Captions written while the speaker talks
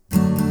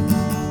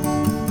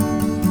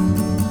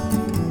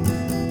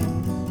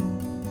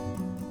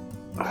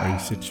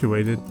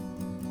situated?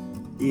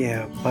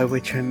 Yeah, by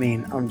which I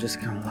mean I'm just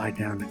gonna lie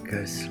down and go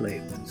to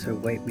sleep. So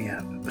wake me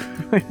up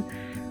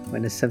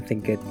when there's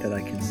something good that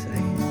I can say.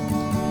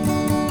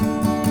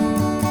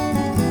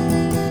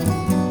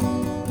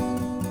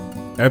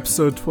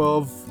 Episode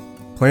 12.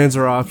 Plans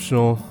are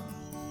optional.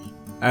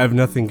 I have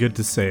nothing good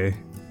to say.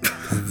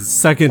 This is the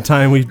second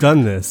time we've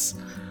done this.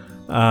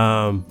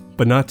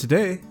 But not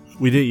today.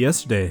 We did it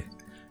yesterday.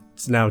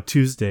 It's now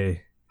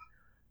Tuesday.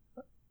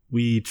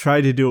 We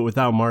tried to do it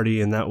without Marty,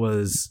 and that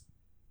was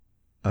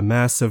a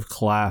massive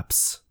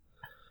collapse.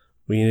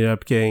 We ended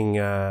up getting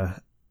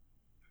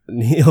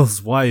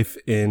Neil's wife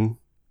in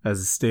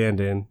as a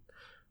stand-in,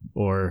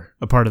 or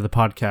a part of the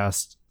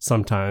podcast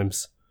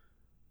sometimes.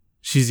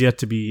 She's yet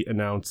to be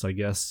announced, I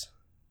guess.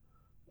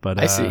 But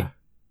I see.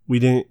 We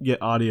didn't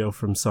get audio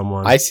from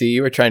someone. I see.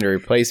 You were trying to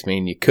replace me,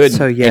 and you couldn't.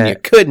 So, yeah. And you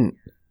couldn't.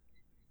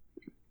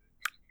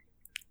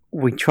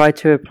 We tried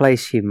to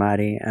replace you,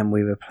 Maddie, and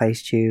we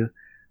replaced you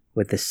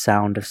with the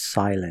sound of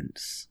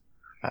silence.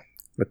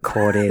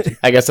 Recorded.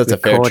 I guess that's a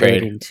fair recorded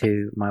trade.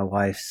 into my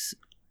wife's.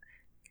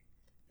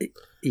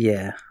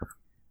 Yeah.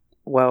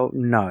 Well,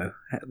 no,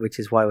 which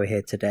is why we're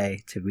here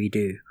today to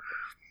redo.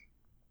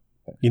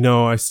 You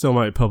know, I still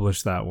might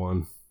publish that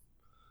one.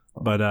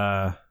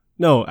 But,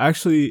 no,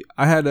 actually,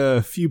 I had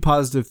a few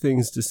positive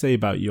things to say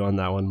about you on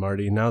that one,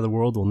 Marty. Now the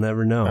world will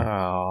never know.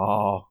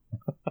 Oh.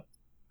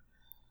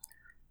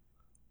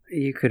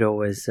 You could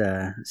always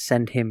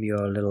send him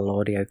your little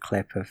audio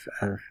clip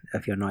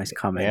of your nice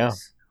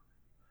comments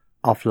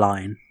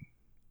offline.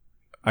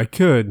 I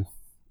could,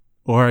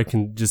 or I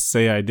can just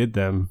say I did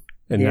them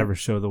and never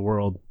show the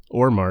world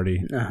or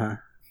Marty. Uh-huh.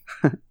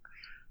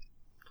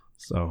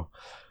 So,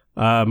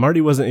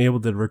 Marty wasn't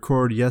able to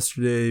record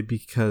yesterday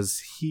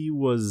because he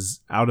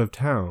was out of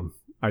town.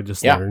 I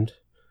just learned.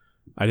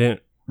 I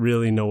didn't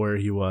really know where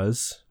he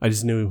was. I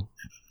just knew.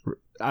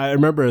 I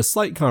remember a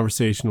slight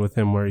conversation with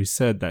him where he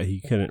said that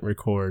he couldn't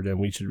record and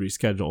we should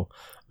reschedule,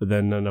 but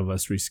then none of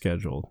us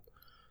rescheduled.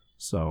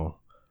 So,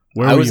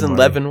 I was in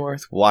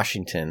Leavenworth,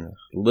 Washington,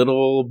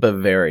 Little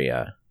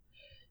Bavaria,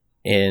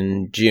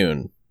 in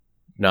June,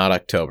 not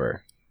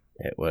October.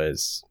 It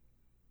was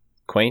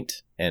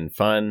quaint and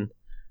fun,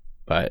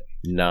 but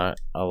not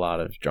a lot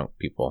of drunk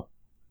people.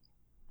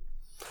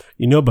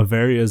 You know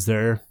Bavaria's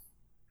there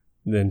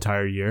the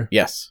entire year?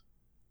 Yes.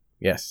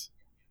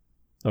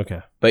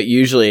 Okay. But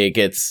usually it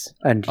gets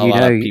and a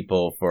lot of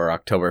people for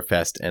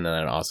Oktoberfest and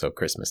then also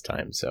Christmas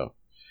time. So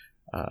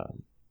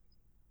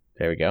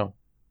there we go.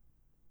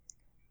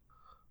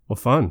 Well,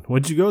 fun.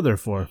 What'd you go there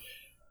for?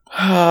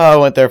 I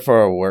went there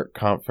for a work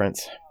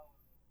conference.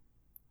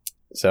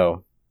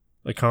 So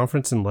a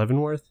conference in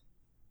Leavenworth?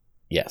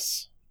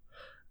 Yes.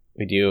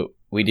 We do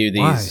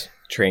these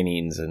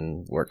trainings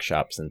and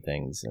workshops and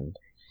things, and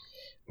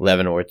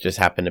Leavenworth just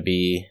happened to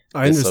be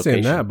I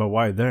understand that, but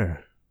why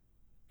there?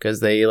 Because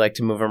they like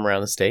to move them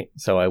around the state.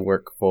 So I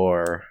work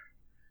for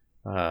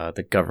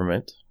the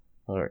government,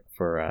 or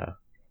for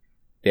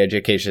the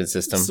education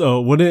system. So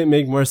wouldn't it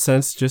make more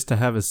sense just to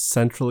have a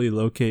centrally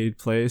located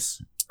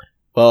place?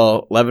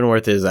 Well,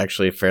 Leavenworth is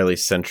actually fairly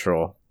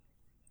central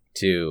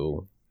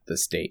to the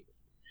state.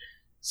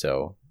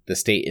 So the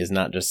state is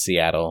not just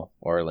Seattle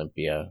or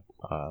Olympia,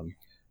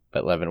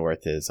 but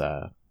Leavenworth is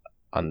I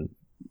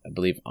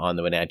believe on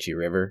the Wenatchee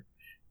River,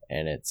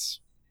 and it's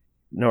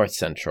north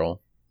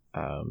central.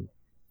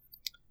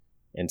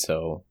 And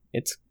so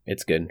it's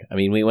good. I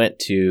mean, we went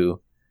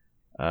to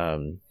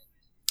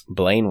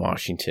Blaine,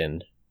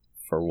 Washington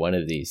for one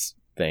of these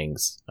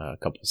things a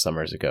couple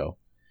summers ago,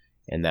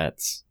 and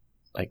that's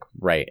like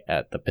right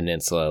at the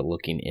peninsula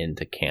looking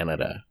into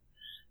Canada.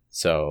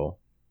 So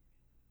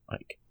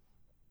like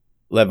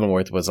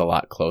Leavenworth was a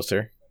lot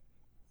closer.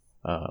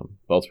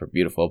 Both were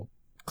beautiful.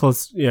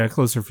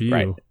 Closer for you.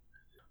 Right.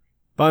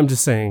 But I'm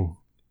just saying,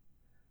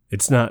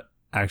 it's not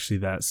actually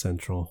that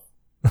central.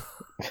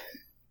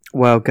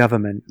 Well,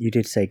 government. You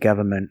did say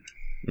government.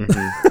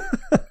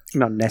 Mm-hmm.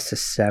 Not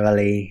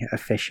necessarily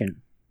efficient.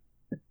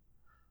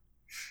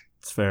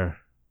 It's fair.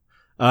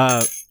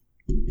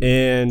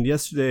 And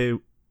yesterday,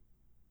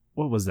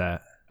 what was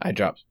that? I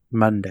dropped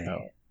Monday.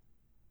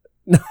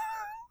 Oh.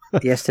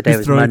 Yesterday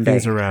was throwing Monday.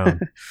 Things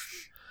around.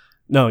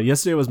 No,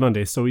 yesterday was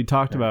Monday, so we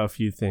talked about a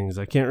few things.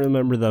 I can't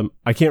remember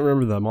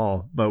them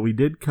all, but we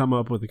did come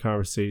up with a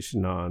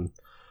conversation on.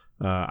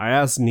 I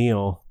asked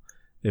Neil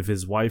if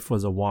his wife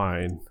was a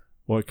wine,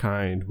 what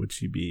kind would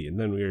she be? And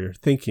then we were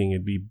thinking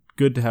it'd be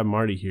good to have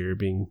Marty here,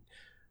 being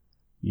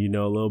a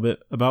little bit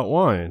about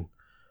wine.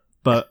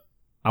 But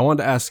I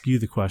wanted to ask you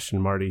the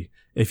question, Marty.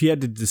 If you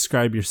had to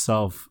describe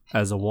yourself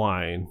as a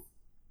wine,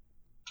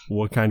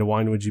 what kind of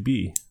wine would you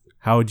be?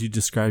 How would you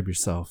describe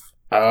yourself?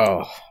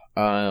 Oh,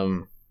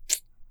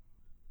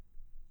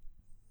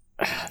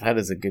 that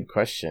is a good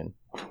question.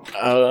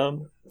 I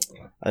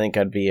think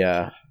I'd be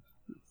a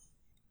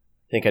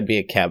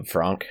Cab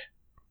Franc,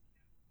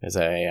 as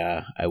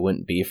I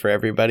wouldn't be for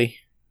everybody,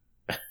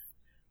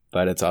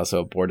 but it's also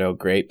a Bordeaux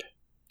grape.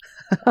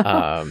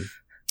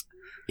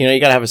 You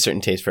gotta have a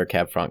certain taste for a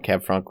Cab Franc.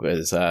 Cab Franc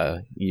was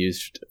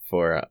used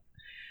for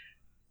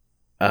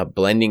a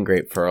blending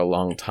grape for a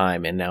long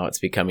time, and now it's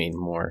becoming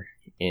more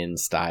in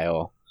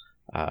style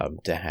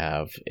to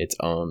have its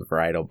own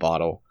varietal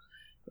bottle,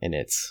 and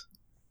it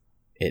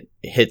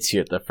hits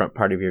you at the front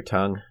part of your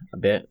tongue a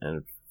bit,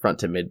 and front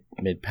to mid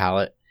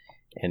palate,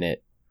 and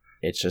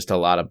it's just a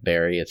lot of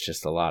berry. It's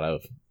just a lot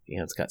of,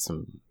 it's got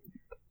some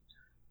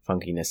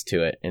funkiness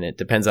to it, and it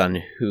depends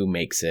on who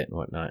makes it and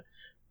whatnot,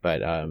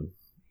 but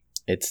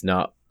it's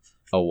not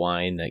a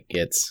wine that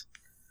gets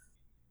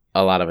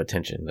a lot of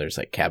attention. There's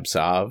like Cab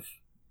Sauv,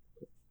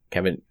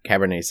 Cabernet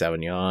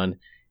Sauvignon,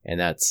 and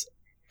that's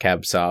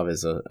Cab Sauv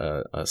is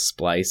a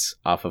splice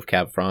off of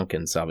Cab Franc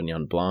and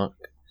Sauvignon Blanc,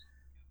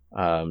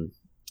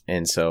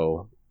 and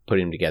so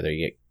putting them together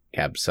you get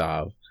Cab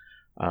Sauv,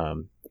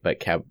 but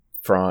Cab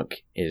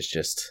Franc is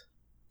just,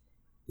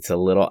 it's a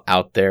little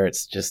out there.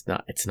 It's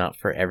not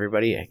for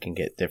everybody. I can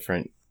get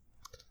different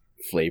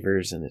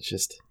flavors, and it's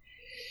just,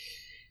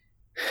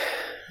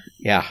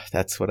 yeah,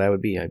 that's what I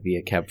would be. I'd be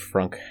a Cab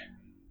Franc.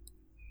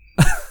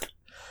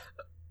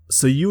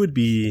 So you would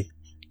be,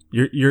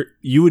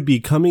 you would be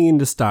coming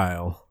into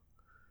style.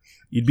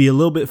 You'd be a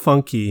little bit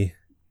funky,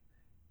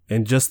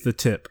 and just the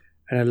tip,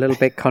 and a little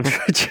bit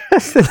controversial.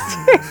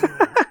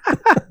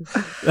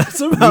 That's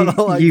about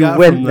all I you got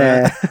went from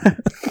there.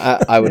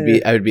 That. I would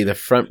be the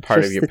front part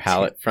Just of your the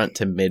palate, front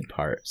to mid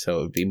part. So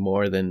it would be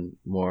more than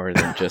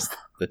just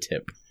the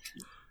tip.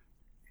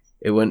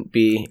 It wouldn't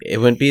be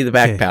the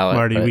back Okay, palate.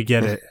 Marty, but we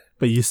get it.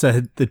 But you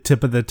said the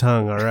tip of the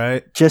tongue, all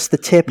right? Just the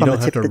tip You on don't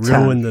the have tip to of the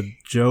tongue. ruin the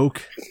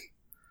joke.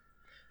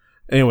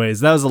 Anyways,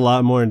 that was a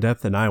lot more in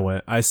depth than I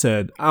went. I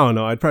said, I don't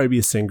know, I'd probably be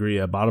a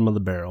sangria, bottom of the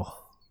barrel.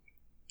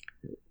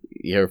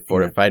 You're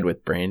fortified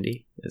with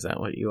brandy? Is that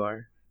what you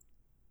are?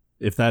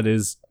 If that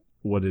is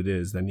what it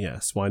is, then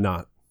yes, why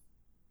not?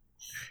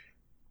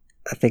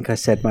 I think I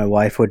said my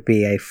wife would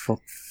be a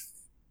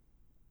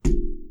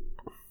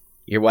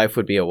Your wife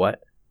would be a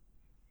what?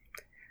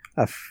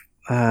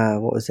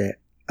 what was it?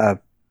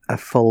 A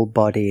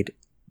full-bodied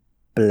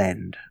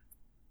blend.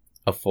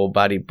 A full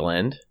body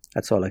blend?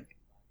 That's all.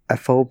 A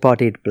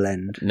full-bodied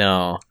blend.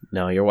 No.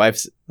 Your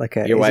wife's Like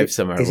a. your is wife's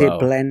it, a Merlot. Is it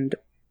blend?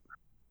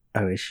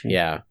 Oh, is she?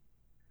 Yeah.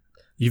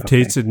 You've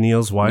Okay. tasted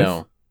Neil's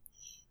wife?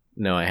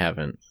 No, I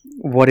haven't.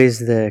 What is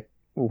the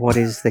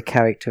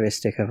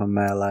characteristic of a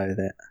Merlot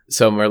that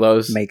So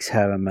Merlots makes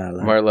her a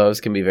Merlot?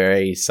 Merlots can be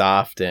very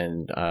soft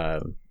and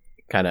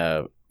kind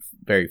of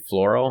very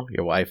floral.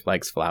 Your wife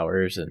likes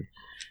flowers and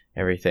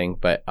everything,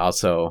 but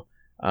also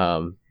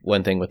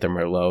one thing with the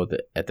Merlot,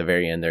 that at the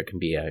very end there can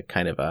be a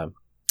kind of a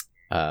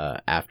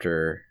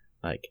after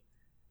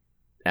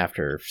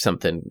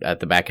something at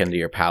the back end of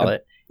your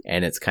palate,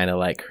 and it's kind of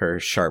like her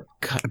sharp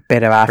A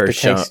bit of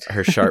aftertaste.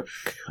 her sharp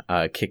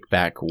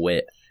kickback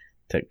wit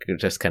to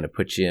just kind of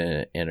put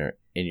you in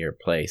your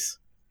place.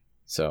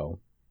 So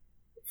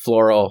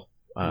floral,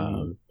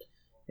 and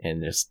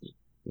just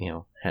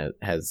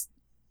has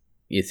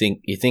you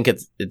think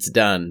it's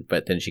done,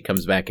 but then she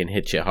comes back and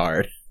hits you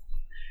hard.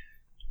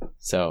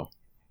 So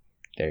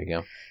there you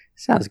go.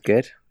 Sounds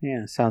good.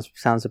 Yeah,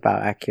 sounds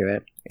about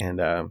accurate. And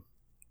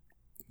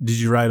Did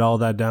you write all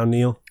that down,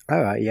 Neil?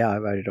 All right, yeah, I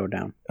wrote it all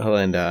down.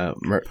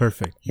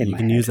 Perfect. In You my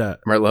can head. use that.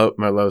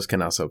 Merlots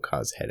can also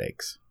cause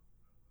headaches.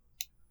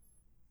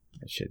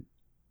 I should.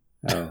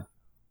 Oh.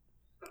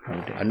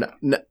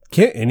 No,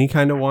 Can't any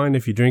kind of wine,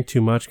 if you drink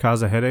too much,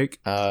 cause a headache?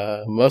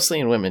 mostly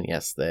in women,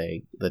 yes.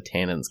 The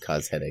tannins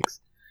cause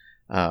headaches,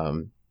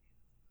 but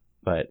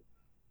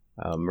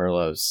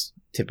Merlots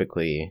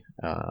typically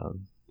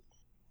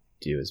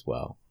do as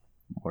well.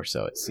 More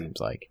so, it seems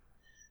like.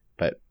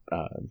 But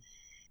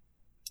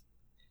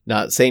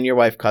not saying your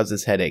wife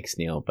causes headaches,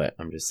 Neil, but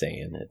I'm just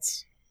saying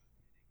it's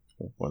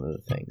one of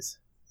the things.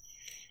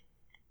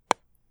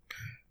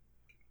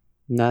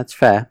 No, that's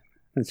fair.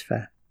 That's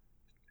fair.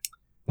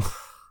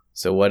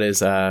 So what is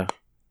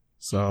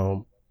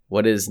So,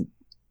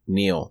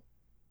 Neil?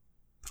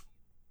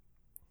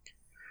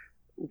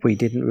 We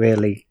didn't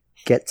really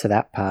get to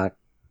that part.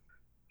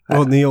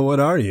 well, Neil, what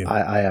are you?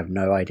 I have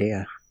no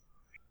idea.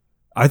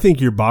 I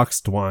think you're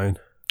boxed wine.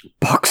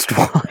 Boxed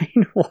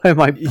wine? Why am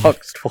I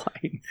boxed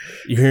wine?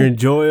 You're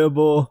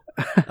enjoyable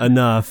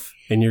enough,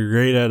 and you're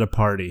great at a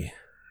party.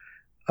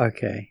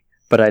 Okay.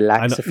 But I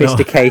lack I don't-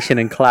 sophistication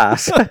and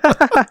class.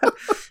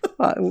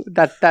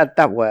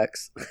 That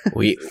works.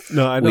 We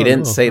No, I don't We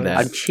didn't know. say that.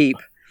 I'm cheap.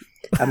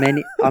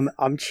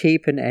 I'm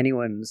cheap in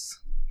anyone's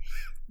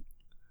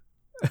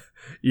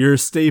You're a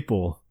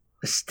staple.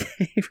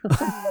 stable.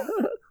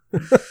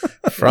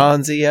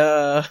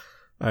 Franzia.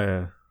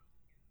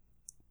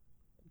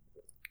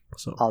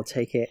 So I'll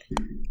take it.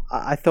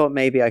 I thought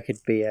maybe I could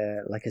be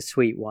a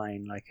sweet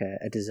wine, like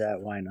a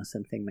dessert wine or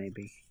something.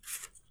 Maybe.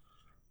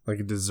 like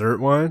a dessert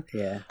wine.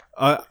 Yeah.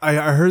 I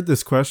heard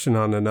this question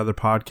on another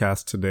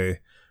podcast today.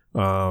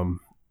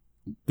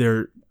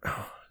 It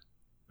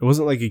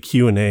wasn't like a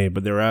Q&A,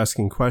 but they were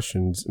asking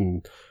questions,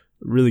 and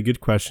really good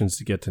questions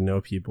to get to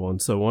know people.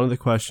 And so one of the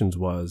questions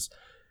was,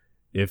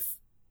 if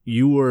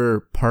you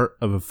were part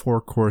of a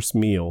 4-course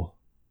meal,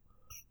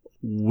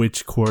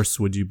 which course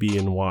would you be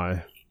and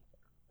why?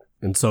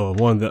 And so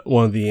one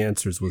of the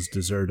answers was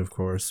dessert, of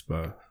course.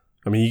 But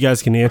I mean, you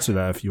guys can answer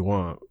that if you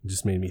want. It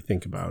just made me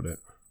think about it.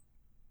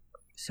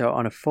 So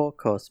on a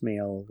 4-course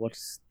meal,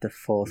 what's the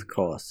 4th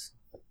course?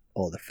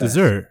 Or the first?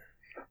 Dessert.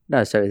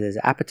 No, so there's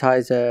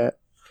appetizer,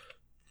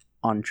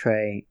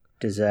 entree,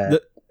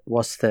 dessert.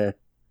 What's the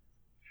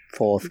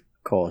 4th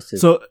course?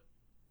 So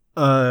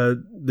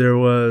there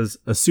was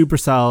a super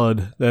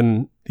salad,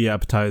 then the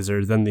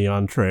appetizer, then the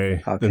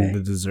entree, then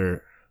the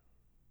dessert.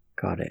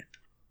 Got it.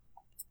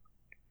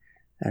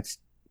 That's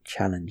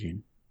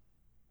challenging.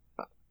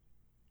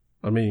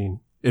 I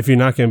mean, if you're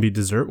not going to be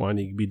dessert one,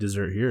 you can be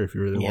dessert here if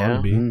you really want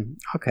to be.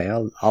 Okay,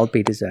 I'll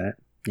be dessert.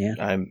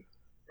 Yeah.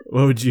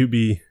 What would you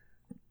be,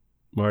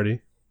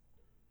 Marty?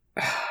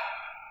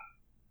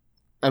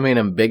 I mean,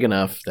 I'm big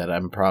enough that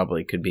I'm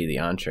probably could be the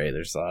entree.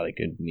 There's a lot of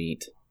good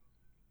meat.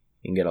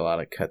 You can get a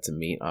lot of cuts of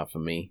meat off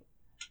of me.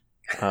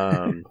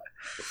 I mean,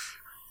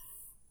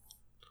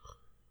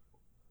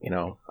 you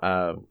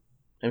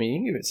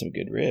can give it some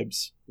good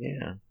ribs.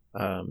 Yeah.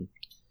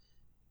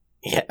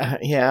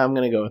 Yeah, I'm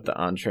going to go with the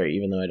entree,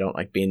 even though I don't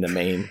like being the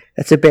main.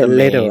 That's a bit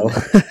literal.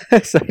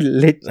 So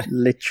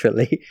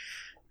literally.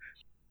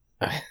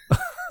 I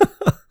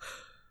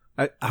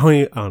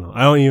don't know.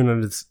 I don't even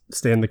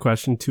understand the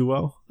question too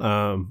well.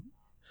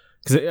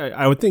 Because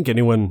I would think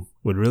anyone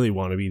would really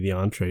want to be the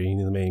entree,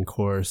 the main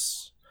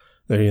course.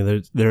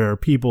 There are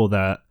people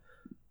that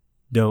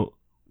don't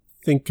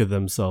think of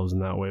themselves in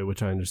that way,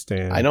 which I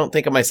understand. I don't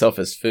think of myself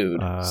as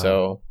food,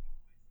 so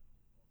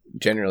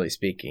generally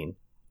speaking.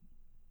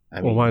 I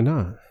mean, why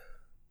not?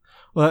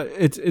 Well,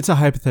 it's a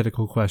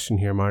hypothetical question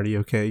here, Marty.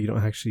 Okay, you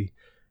don't actually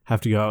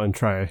have to go out and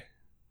try.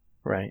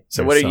 Right.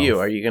 So, what are you?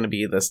 Are you going to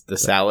be the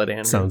salad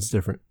Andrew? Sounds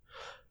different.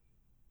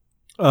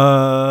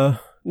 No,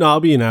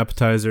 I'll be an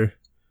appetizer.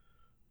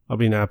 I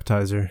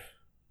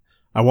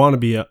want to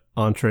be an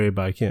entree,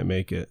 but I can't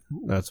make it.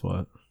 That's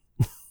what.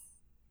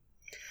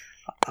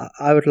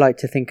 I would like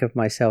to think of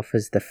myself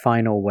as the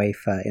final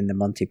wafer in the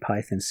Monty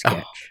Python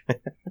sketch. Oh.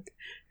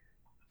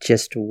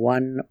 Just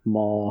one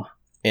more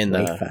in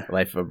wafer. The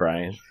Life of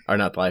Brian. Or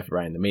not the Life of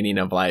Brian, the Meaning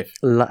of Life.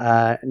 Meaning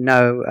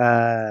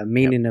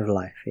of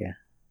Life, yeah.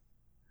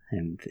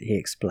 And he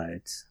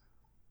explodes.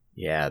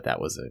 Yeah, that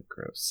was a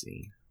gross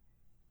scene.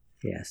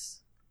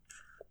 Yes.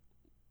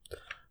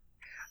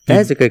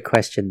 There's a good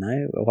question,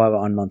 though, while we're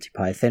on Monty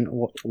Python.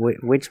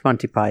 Which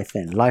Monty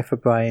Python? Life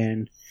of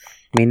Brian,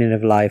 Meaning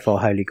of Life, or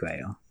Holy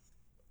Grail?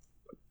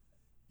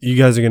 You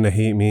guys are going to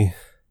hate me.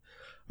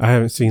 I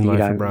haven't seen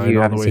Life of Brian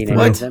all the way through.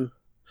 Any of them?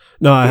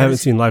 No, I haven't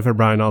seen Life of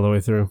Brian all the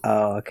way through.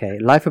 Oh, okay.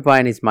 Life of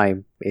Brian is my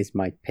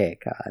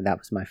pick. That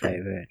was my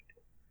favorite.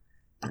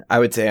 I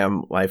would say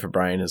I'm Life of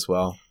Brian as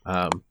well.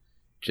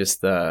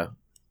 Just the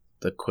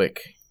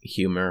quick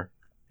humor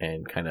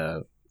and kind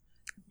of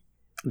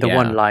the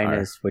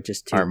one-liners were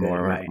just too are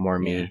good, more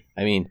me. Yeah.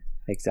 I mean,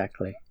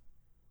 exactly.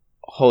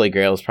 Holy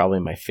Grail is probably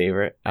my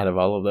favorite out of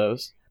all of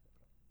those,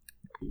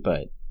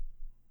 but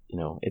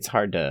it's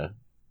hard to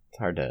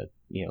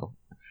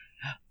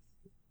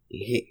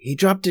He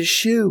dropped his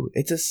shoe.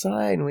 It's a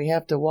sign. We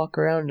have to walk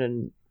around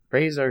and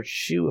raise our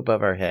shoe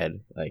above our head.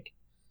 Like,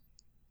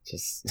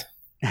 just.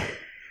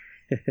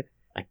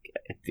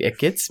 It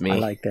gets me. I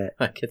like that.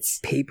 It's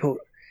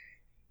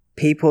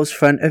people's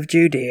front of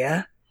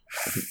Judea.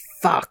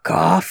 Fuck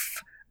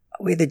off.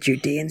 We're the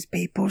Judeans'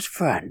 people's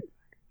front.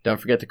 Don't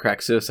forget to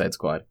crack Suicide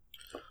Squad.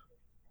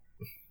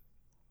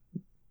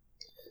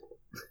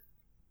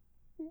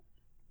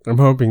 I'm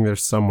hoping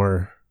there's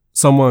someone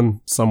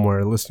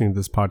somewhere listening to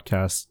this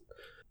podcast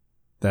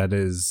that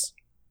is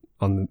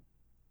on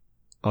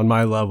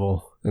my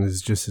level and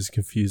is just as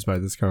confused by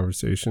this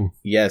conversation.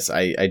 Yes,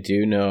 I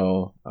do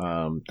know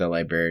the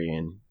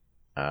librarian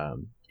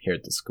here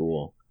at the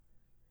school.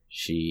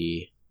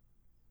 She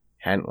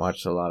hadn't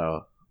watched a lot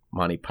of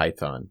Monty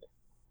Python,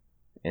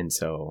 and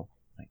so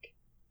I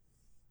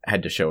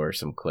had to show her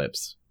some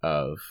clips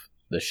of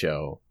the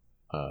show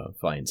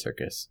Flying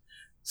Circus.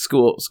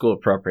 School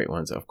appropriate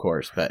ones, of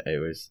course, but it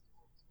was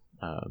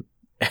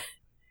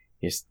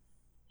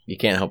you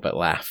can't help but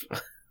laugh.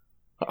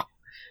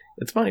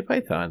 It's Monty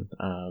Python.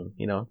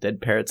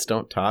 Dead parrots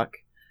don't talk.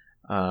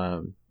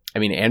 I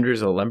mean,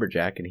 Andrew's a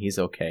lumberjack and he's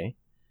okay.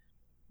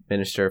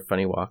 Minister of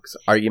Funny Walks,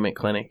 Argument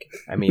Clinic.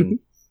 I mean,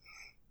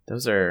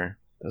 those are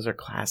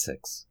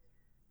classics.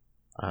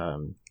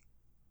 And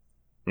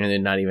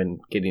then not even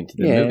getting to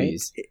the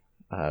movies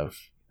of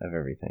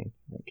everything.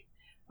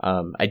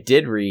 I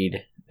did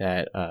read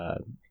that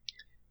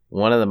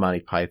one of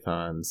the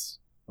Pythons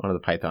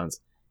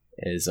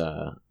is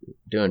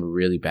doing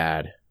really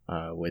bad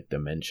with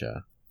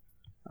dementia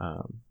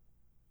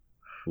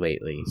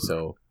lately.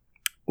 So,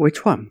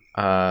 which one?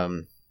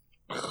 Man,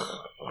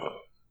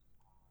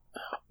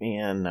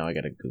 now I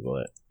gotta Google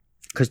it.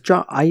 Because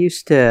John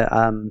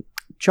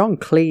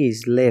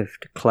Cleese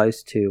lived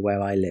close to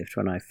where I lived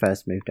when I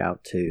first moved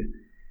out to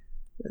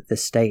the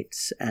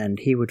States, and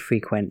he would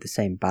frequent the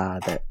same bar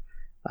that,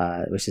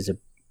 which is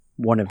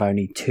one of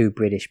only 2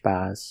 British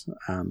bars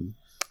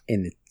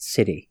in the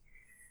city.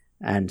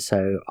 And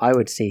so I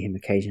would see him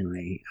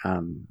occasionally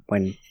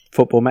when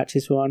football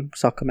matches were on,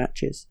 soccer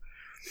matches.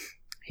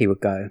 He would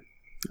go.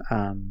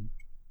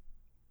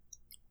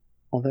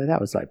 Although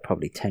that was like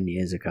probably 10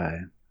 years ago.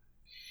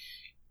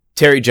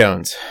 Terry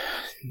Jones.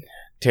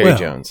 Terry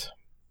Jones.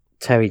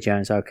 Terry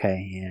Jones,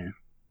 okay,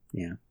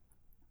 yeah.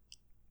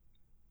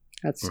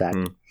 That's sad.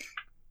 Mhm.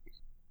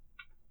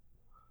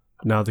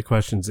 Now the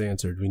question's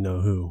answered. We know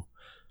who.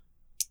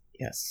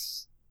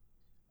 Yes.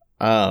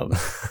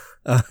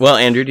 Well,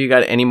 Andrew, do you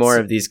got any more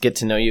of these get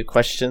to know you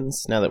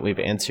questions now that we've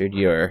answered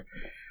your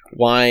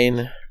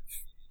wine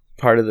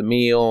part of the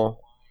meal?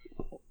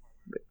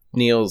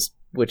 Neil's,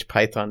 which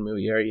Python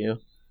movie are you?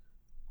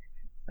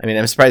 I mean,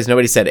 I'm surprised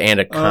nobody said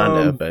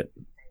Anaconda, but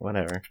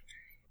whatever.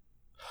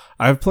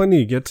 I have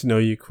plenty of get to know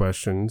you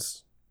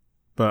questions,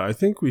 but I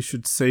think we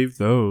should save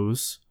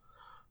those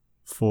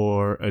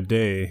for a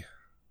day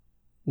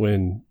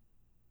when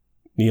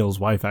Neil's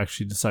wife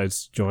actually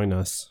decides to join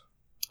us.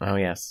 Oh,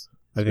 yes.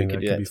 I think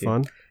that could be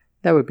fun.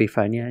 That would be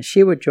fun, yeah.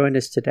 She would join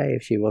us today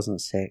if she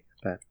wasn't sick,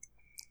 but...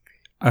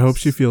 I hope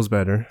she feels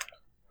better.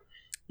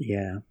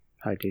 Yeah,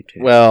 I do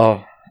too.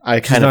 Well, I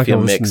She's kind not of feel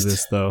gonna listen mixed. to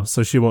this, though,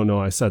 so she won't know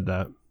I said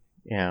that.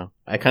 Yeah,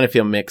 I kind of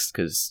feel mixed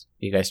because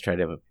you guys tried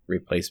to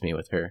replace me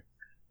with her,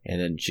 and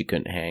then she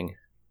couldn't hang.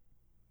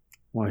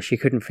 Well, she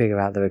couldn't figure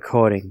out the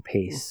recording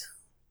piece.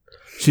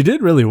 She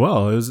did really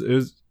well. It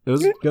was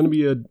going to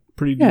be a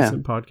pretty Yeah.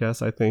 decent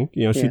podcast, I think.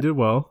 You know, she Yeah. did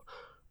well.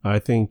 I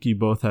think you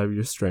both have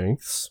your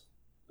strengths.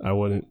 I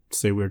wouldn't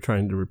say we're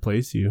trying to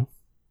replace you,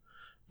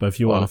 but if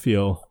you want to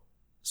feel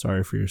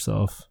sorry for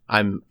yourself,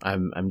 I'm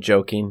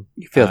joking.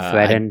 You feel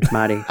threatened,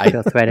 Marty? You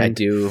feel threatened?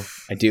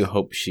 I do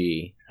hope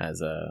she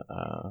has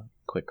a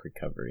quick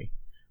recovery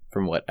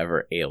from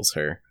whatever ails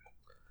her.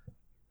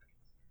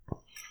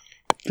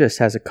 Just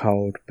has a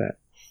cold, but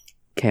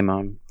came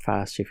on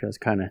fast. She feels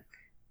kind of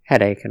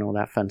headache and all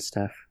that fun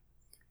stuff.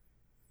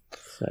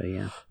 So,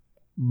 yeah.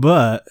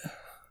 But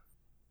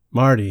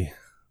Marty,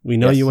 we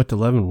know Yes. you went to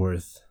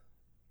Leavenworth.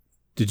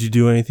 Did you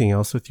do anything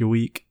else with your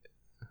week?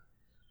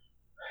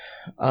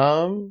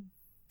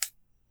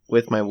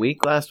 With my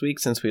week last week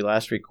since we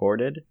last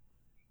recorded,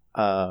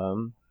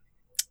 not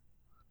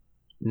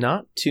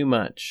too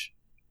much.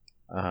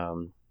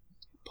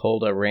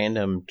 Pulled a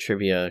random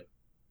trivia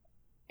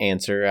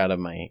answer out of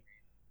my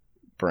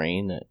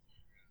brain that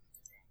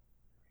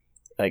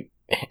like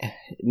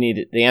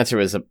needed. The answer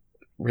was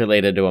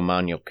related to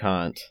Immanuel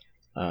Kant,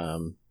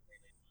 and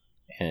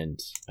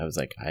I was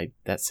like,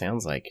 that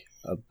sounds like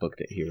a book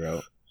that he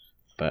wrote,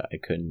 but I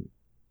couldn't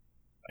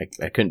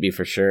be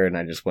for sure, and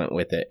I just went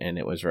with it, and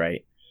it was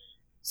right.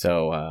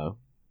 So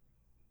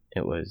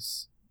it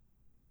was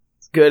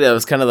good. It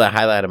was kind of the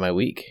highlight of my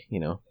week, you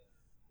know.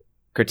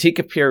 Critique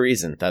of Pure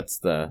Reason. That's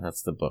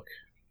the book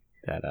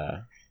that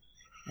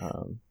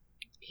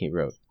he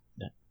wrote.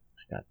 I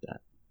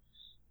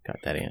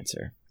got that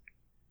answer.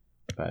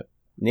 But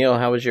Neil,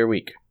 how was your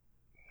week?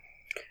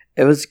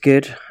 It was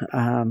good.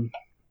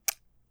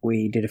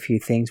 We did a few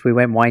things. We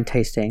went wine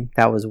tasting.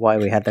 That was why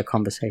we had the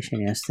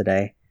conversation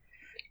yesterday.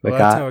 Well,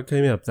 that's how it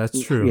came up.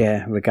 That's true.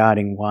 Yeah,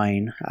 regarding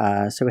wine.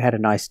 So we had a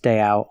nice day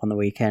out on the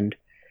weekend.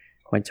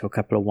 Went to a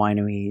couple of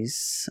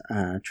wineries,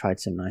 tried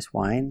some nice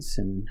wines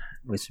and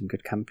with some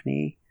good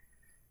company.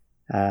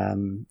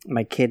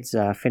 My kids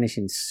are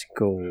finishing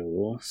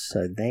school,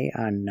 so they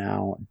are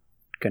now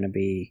going to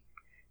be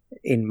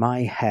in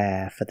my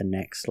hair for the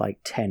next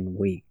 10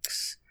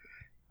 weeks.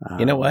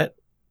 You know what?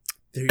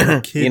 They're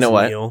your kids, You know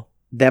what? Neil.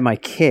 They're my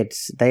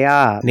kids. They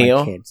are Neil?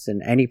 my kids.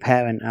 And any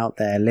parent out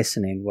there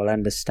listening will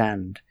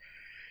understand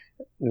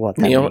what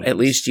that Neil, means. at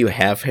least you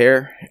have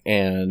hair,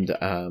 and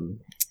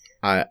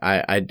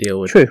I deal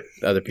with True.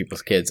 other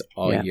people's kids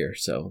all Yeah. year,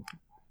 so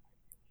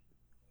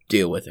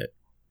deal with it.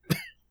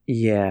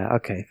 Yeah,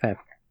 okay,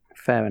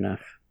 fair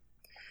enough.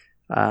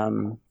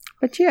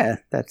 But yeah,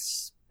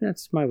 that's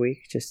my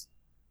week. Just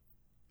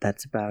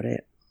that's about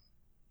it.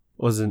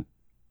 Wasn't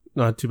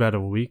not too bad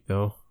of a week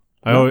though.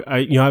 No.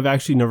 I've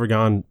actually never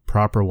gone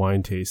proper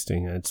wine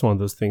tasting. It's one of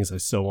those things I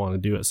still want to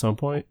do at some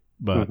point,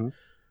 but Mhm.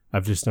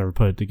 I've just never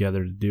put it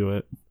together to do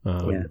it.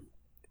 Yeah.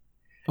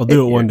 I'll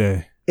do it one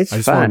day. It's I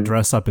just fun. want to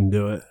dress up and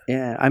do it.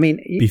 Yeah, I mean,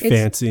 Be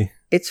fancy.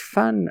 It's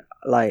fun.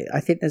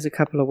 I think there's a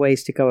couple of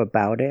ways to go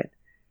about it.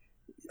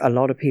 A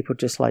lot of people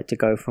just like to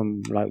go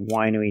from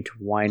winery to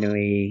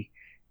winery,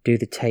 do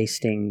the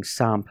tasting,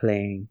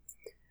 sampling,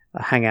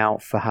 hang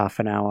out for half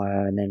an hour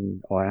and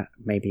then, or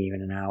maybe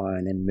even an hour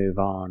and then move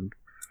on.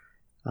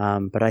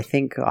 But I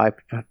think I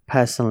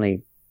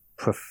personally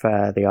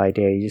prefer the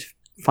idea you just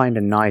find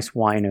a nice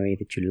winery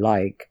that you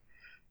like,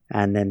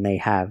 and then they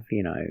have,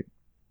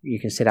 you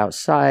can sit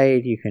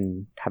outside, you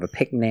can have a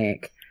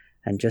picnic,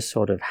 and just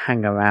sort of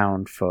hang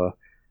around for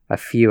a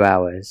few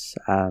hours.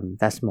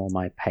 That's more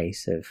my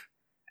pace of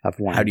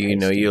wine. How do you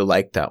know tasting. you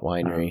like that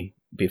winery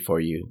before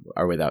you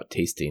are without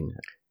tasting?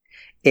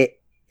 It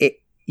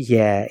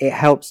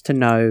helps to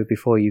know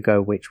before you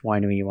go which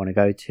winery you want to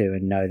go to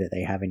and know that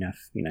they have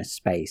enough,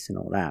 space and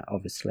all that,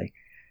 obviously.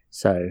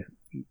 So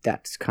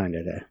that's kind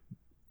of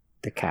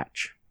the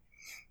catch.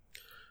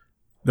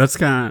 That's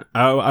kind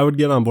of, I would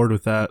get on board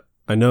with that.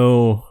 I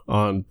know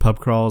on pub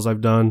crawls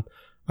I've done,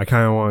 I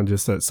kind of want to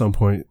just at some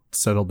point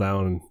settle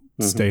down and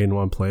stay in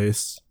one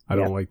place. I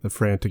don't like the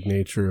frantic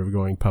nature of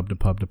going pub to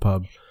pub to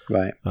pub.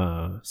 Right.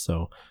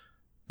 So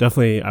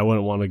definitely I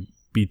wouldn't want to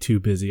be too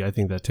busy. I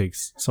think that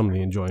takes some of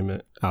the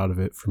enjoyment out of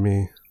it for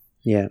me.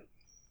 Yeah.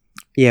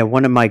 Yeah,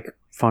 one of my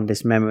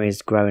fondest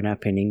memories growing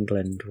up in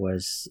England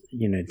was,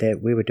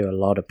 we would do a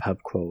lot of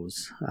pub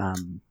crawls,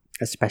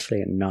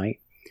 especially at night.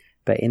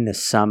 But in the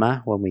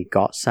summer, when we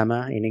got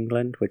summer in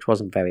England, which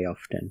wasn't very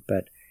often,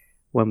 but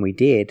when we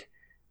did,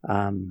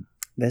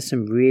 there's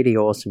some really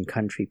awesome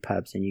country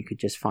pubs, and you could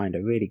just find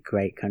a really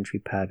great country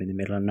pub in the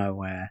middle of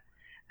nowhere,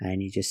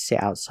 and you just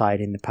sit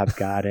outside in the pub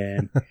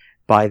garden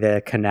by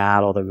the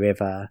canal or the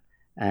river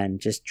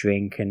and just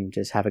drink and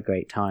just have a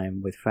great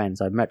time with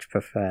friends. I much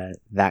prefer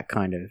that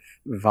kind of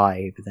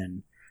vibe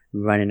than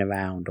running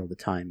around all the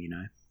time,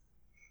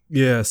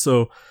 Yeah,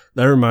 so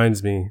that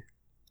reminds me,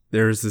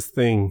 there's this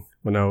thing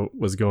when I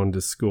was going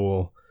to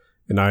school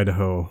in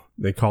Idaho.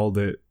 They called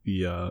it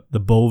the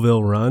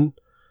Beauville Run.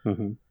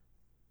 Mm-hmm.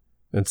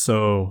 And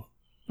so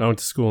I went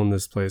to school in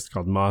this place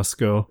called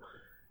Moscow.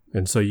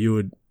 And so you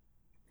would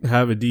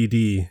have a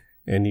DD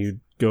and you'd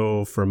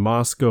go from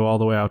Moscow all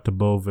the way out to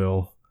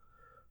Beauville,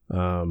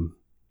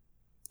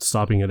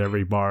 stopping at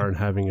every bar and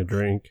having a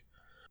drink.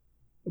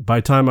 By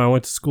the time I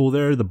went to school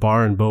there, the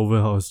bar in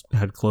Beauville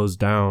had closed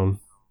down.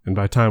 And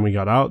by the time we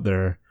got out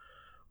there,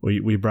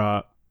 we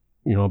brought,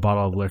 a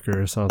bottle of liquor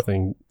or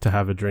something to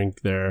have a drink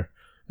there.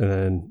 And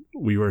then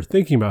we were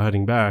thinking about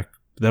heading back.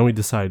 But then we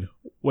decided,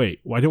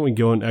 wait, why don't we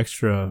go an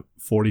extra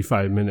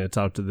 45 minutes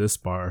out to this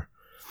bar?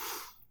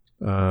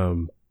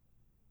 It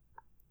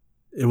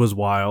was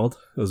wild.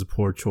 It was a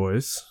poor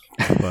choice.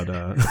 But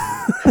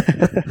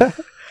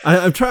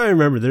I'm trying to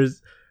remember.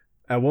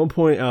 At one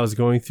point I was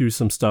going through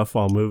some stuff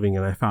while moving,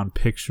 and I found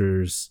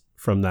pictures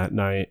from that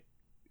night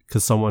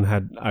because someone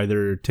had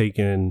either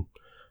taken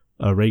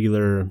a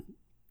regular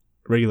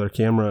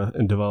camera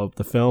and developed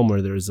the film,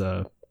 or there's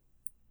I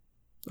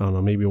don't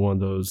know, maybe one of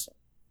those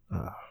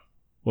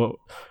what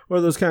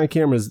are those kind of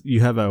cameras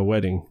you have at a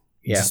wedding?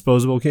 Yeah.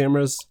 Disposable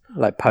cameras?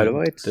 Like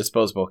Polaroids?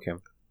 Disposable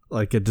camera.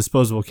 Like a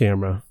disposable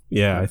camera.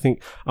 Yeah, I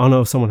don't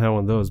know if someone had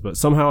one of those, but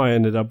somehow I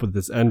ended up with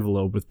this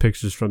envelope with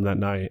pictures from that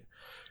night.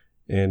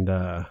 And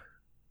I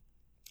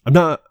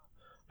don't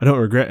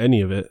regret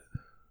any of it.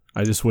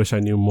 I just wish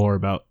I knew more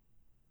about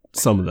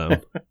some of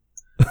them.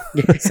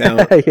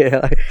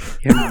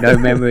 No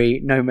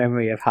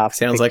memory of half.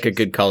 Sounds like a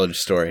good college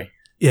story.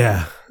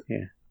 Yeah.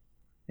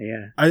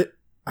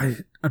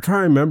 I'm trying to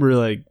remember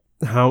like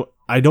how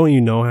I don't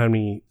even know how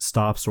many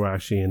stops were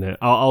actually in it.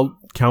 I'll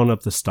count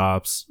up the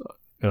stops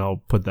and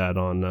I'll put that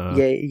on.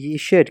 Yeah, you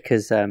should,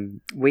 because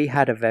we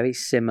had a very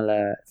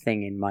similar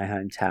thing in my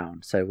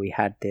hometown. So we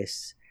had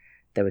this.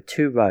 There were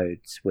two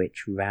roads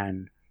which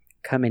ran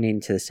coming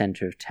into the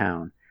centre of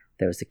town.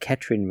 There was the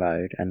Kettering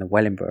Road and the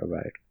Wellingborough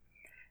Road.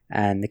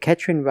 And the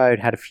Kettering Road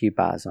had a few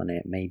bars on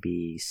it,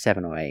 maybe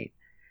 7 or 8.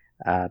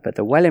 But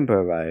the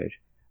Wellingborough Road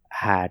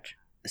had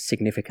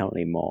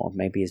significantly more,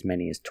 maybe as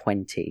many as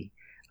 20,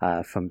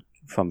 from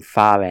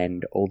far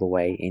end all the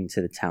way into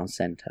the town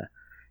centre.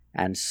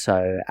 And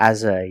so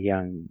as a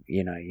young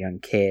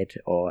kid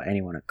or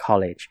anyone at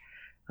college,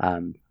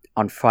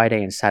 on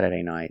Friday and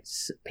Saturday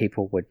nights,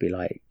 people would be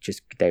like,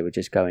 they would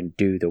just go and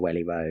do the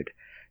Welly Road.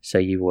 So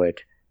you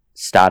would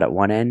start at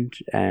one end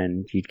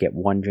and you'd get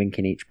one drink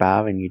in each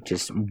bar and you'd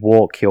just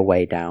walk your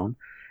way down,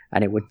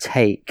 and it would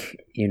take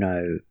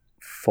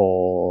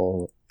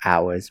 4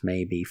 hours,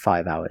 maybe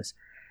 5 hours,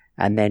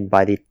 and then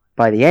by the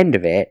end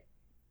of it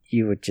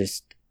you were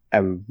just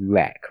a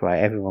wreck, right?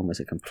 Everyone was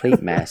a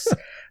complete mess.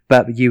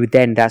 But you would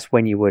then, that's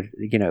when you would,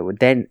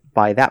 then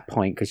by that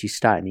point, because you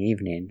start in the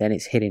evening, then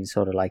it's hitting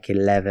sort of like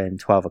 11,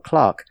 12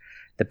 o'clock,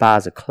 the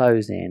bars are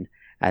closing,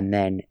 and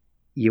then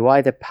you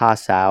either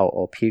pass out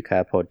or puke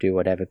up or do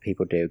whatever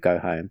people do, go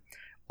home,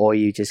 or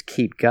you just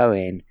keep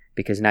going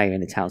because now you're in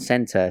the town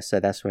centre,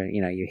 so that's when,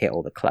 you hit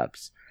all the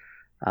clubs.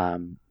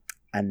 And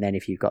then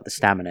if you've got the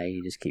stamina,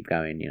 you just keep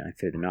going,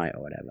 through the night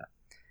or whatever.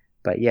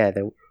 But yeah,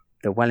 the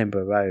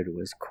Wellingborough Road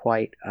was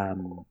quite,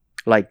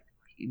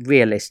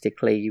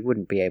 realistically, you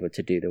wouldn't be able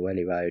to do the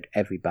Welly Road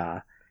every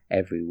bar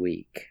every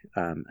week,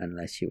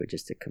 unless you were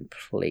just a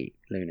complete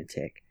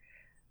lunatic.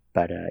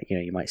 But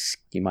you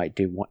might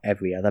do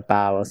every other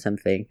bar or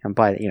something, and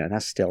by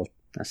that's still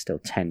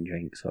 10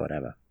 drinks or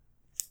whatever.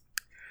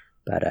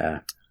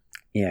 But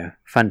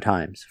fun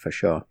times for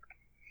sure.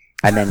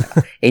 And then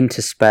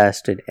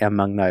interspersed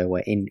among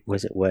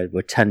those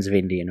were tons of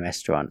Indian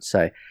restaurants.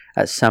 So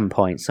at some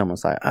point,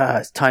 someone's like,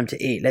 it's time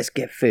to eat. Let's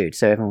get food.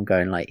 So everyone go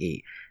and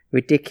eat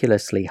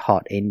ridiculously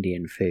hot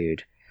Indian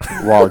food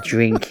while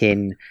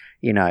drinking,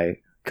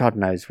 God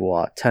knows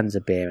what, tons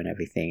of beer and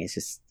everything.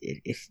 It's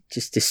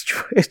just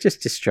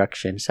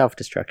destruction,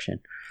 self-destruction.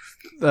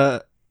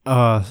 So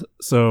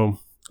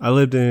I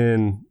lived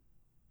in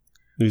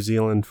New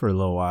Zealand for a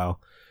little while,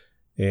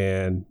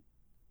 and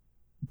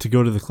to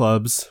go to the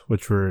clubs,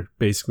 which were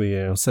basically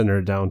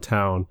centered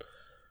downtown,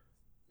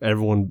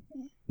 everyone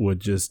would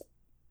just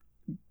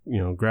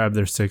grab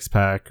their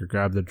 6-pack or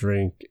grab the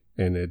drink,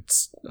 and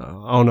it's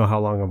I don't know how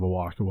long of a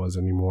walk it was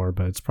anymore,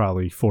 but it's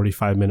probably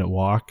 45-minute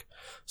walk.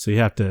 So you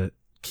have to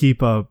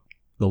keep up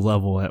the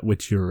level at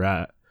which you're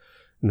at,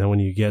 and then when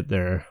you get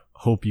there,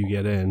 hope you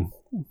get in.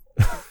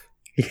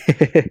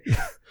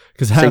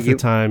 Because half the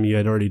time you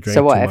had already drank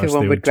too much. So what?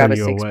 Everyone would grab a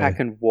 6-pack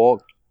and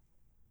walk.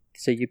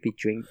 So you'd be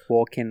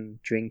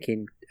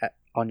drinking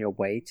on your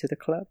way to the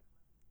club.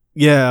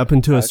 Yeah, up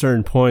until a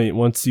certain point.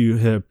 Once you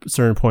hit a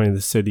certain point in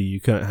the city, you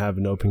couldn't have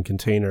an open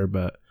container,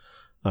 but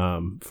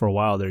for a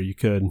while there you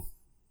could.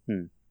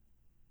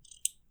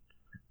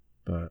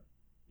 But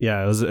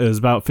yeah, it was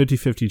about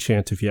 50-50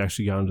 chance if you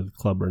actually got into the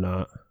club or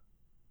not.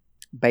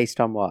 Based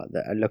on what?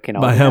 Looking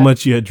by how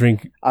much you had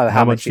drink. Oh,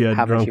 how much you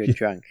had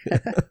drunk.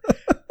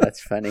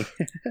 That's funny.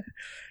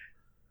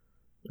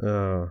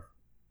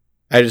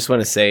 I just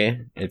want to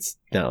say, it's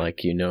not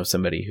like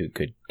somebody who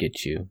could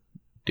get you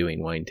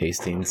doing wine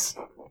tastings.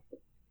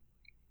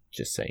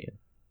 Just saying.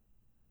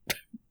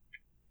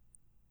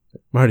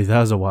 Marty, that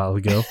was a while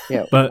ago.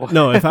 Yeah. But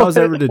no, if I was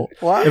ever to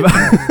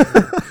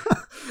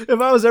if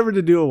I was ever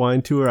to do a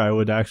wine tour, I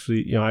would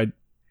actually, I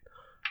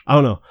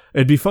don't know.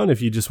 It'd be fun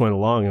if you just went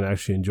along and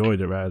actually enjoyed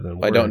it rather than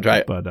work. I don't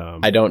drive. But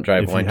I don't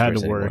drive wine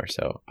tours anymore,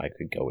 so I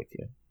could go with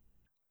you.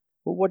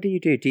 Well, what do you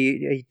do? Do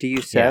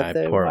you serve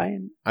the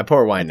wine? I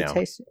pour wine now.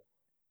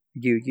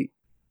 You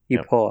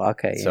pour.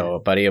 Okay. So yeah. A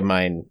buddy of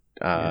mine,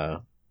 I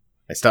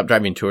stopped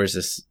driving tours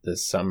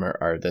this summer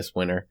or this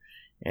winter,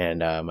 and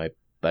my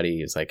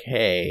buddy was like,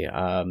 "Hey,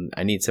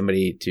 I need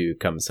somebody to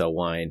come sell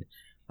wine,"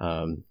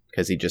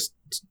 because he just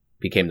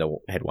became the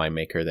head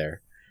winemaker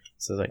there.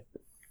 So I was like,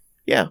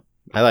 "Yeah,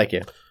 I like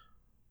it."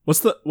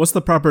 What's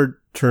the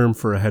proper term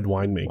for a head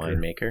winemaker?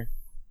 Winemaker.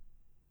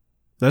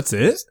 That's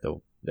it.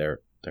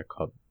 They're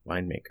called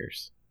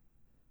winemakers.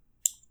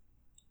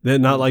 They're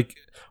not like.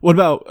 What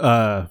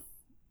about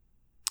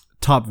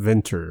top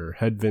vintner or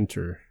head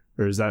vintner?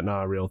 Or is that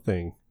not a real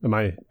thing? Am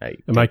I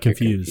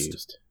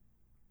confused?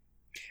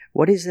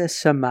 What is a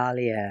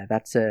sommelier?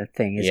 That's a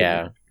thing, isn't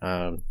it?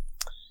 Yeah.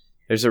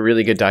 There's a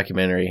really good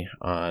documentary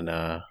on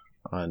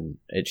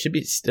it should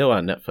be still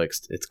on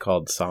Netflix. It's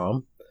called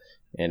Somm,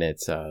 and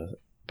it's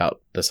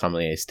about the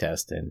sommelier's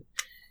test, and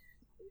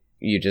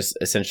you just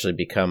essentially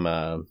become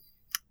a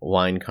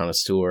wine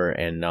connoisseur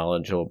and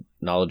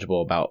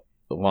knowledgeable about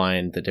the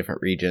wine, the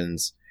different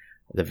regions,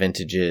 the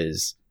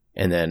vintages,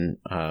 and then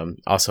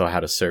also how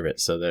to serve it.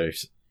 So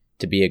there's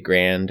to be a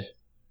grand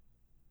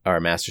or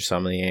a master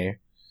sommelier,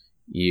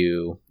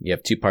 you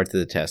have 2 parts of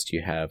the test.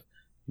 You have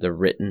the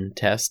written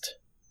test,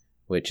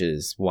 which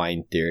is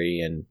wine theory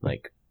and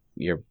like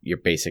your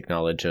basic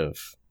knowledge of,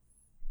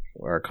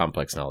 or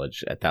complex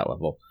knowledge at that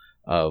level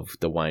of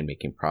the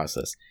winemaking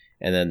process.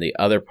 And then the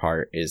other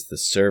part is the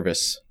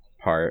service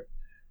part,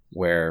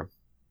 where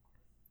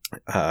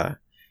I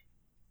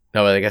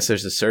guess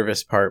there's the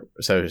service part.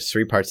 So there's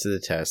 3 parts to the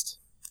test.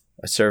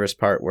 A service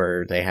part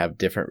where they have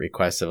different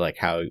requests of like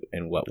how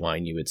and what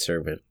wine you would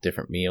serve at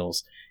different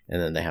meals.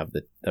 And then they have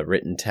the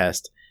written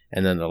test.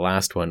 And then the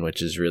last one,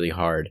 which is really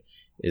hard,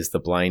 is the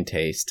blind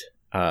taste.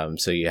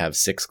 So you have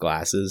 6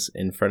 glasses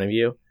in front of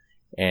you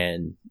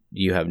and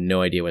you have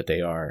no idea what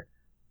they are,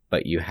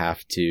 but you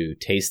have to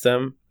taste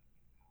them,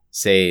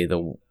 say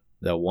the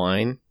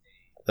wine,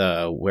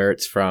 where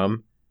it's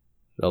from,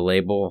 the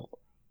label,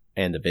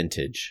 and the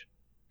vintage.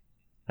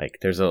 Like,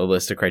 there's a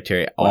list of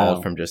criteria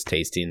all from just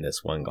tasting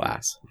this one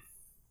glass.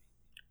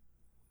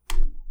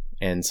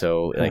 And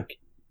so,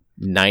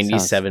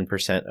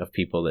 97% of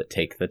people that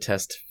take the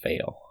test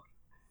fail.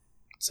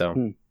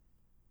 So,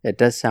 it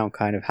does sound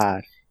kind of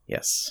hard.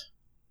 Yes.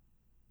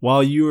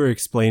 While you were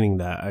explaining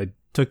that, I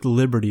took the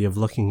liberty of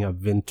looking up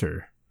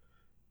Vintner.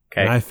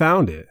 Okay. And I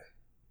found it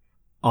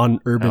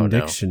on Urban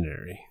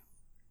Dictionary.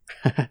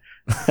 It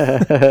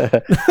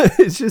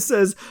just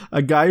says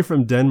a guy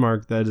from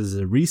Denmark that is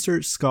a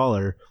research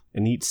scholar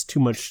and eats too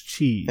much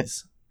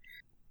cheese.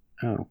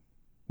 Oh,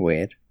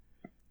 weird.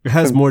 It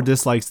has more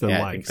dislikes than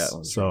likes.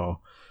 So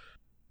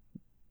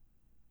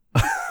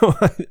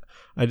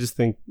I just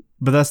think,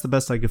 but that's the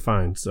best I could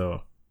find.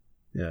 So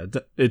yeah,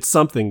 it's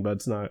something, but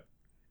it's not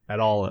at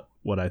all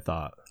what I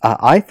thought.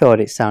 I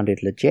thought it sounded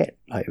legit.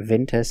 Like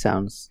Vintner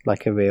sounds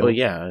like a real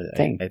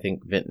thing. I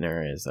think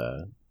Vintner is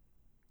a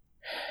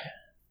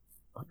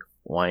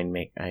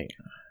winemaker.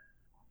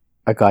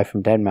 A guy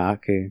from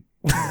Denmark who...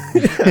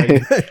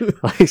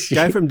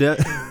 guy from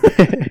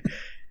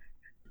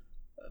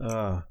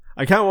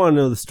I kind of want to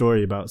know the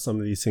story about some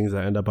of these things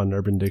that end up on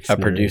Urban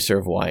Dictionary. A producer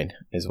of wine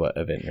is what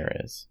a vintner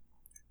is.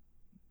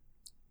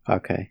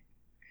 Okay.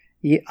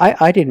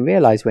 I didn't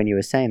realize when you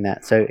were saying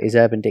that. So is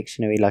Urban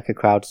Dictionary like a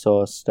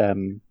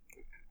crowdsourced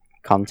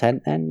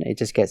content then? It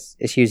just gets...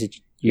 It's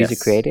user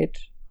created?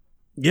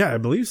 Yeah, I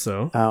believe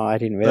so. Oh, I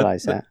didn't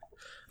realize that.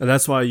 And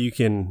that's why you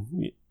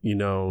can,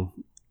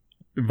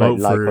 vote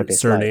for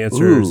certain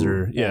answers. Ooh.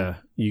 Or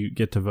you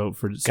get to vote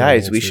for certain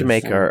Guys, answers. we should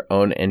make our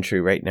own entry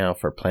right now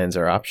for plans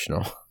are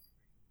optional.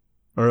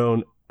 Our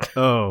own...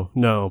 Oh,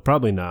 no,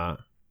 probably not.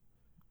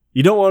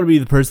 You don't want to be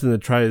the person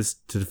that tries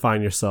to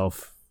define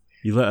yourself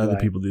You let other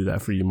Right. people do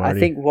that for you, Marty. I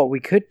think what we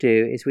could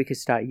do is we could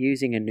start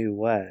using a new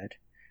word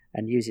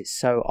and use it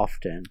so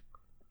often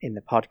in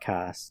the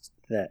podcast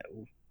that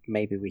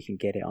maybe we can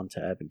get it onto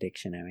Urban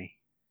Dictionary.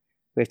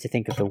 We have to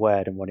think of the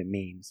word and what it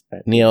means.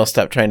 But Neil,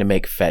 stop trying to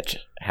make fetch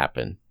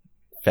happen.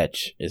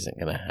 Fetch isn't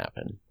going to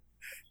happen.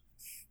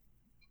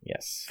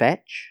 Yes.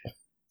 fetch?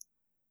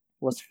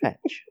 What's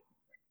fetch?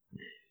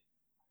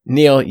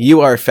 Neil,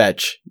 you are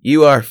fetch.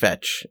 You are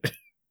fetch.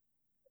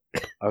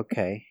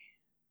 Okay.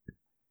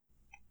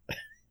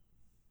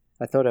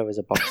 I thought it was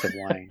a box of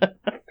wine.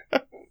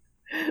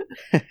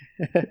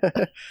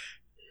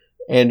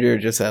 Andrew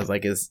just has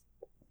like his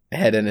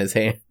head in his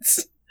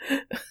hands.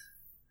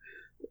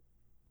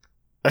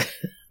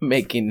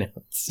 Making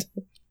notes.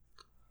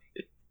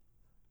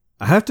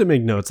 I have to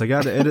make notes. I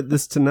got to edit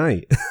this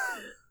tonight.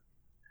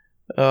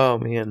 Oh,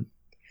 man.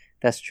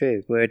 That's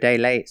true. We're a day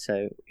late,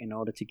 so in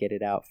order to get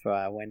it out for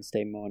our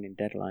Wednesday morning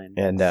deadline,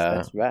 And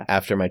that's rough.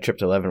 after my trip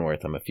to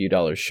Leavenworth, I'm a few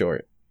dollars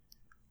short.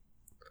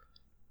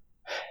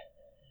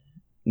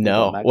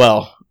 No.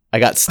 Well, I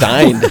got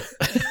Steined.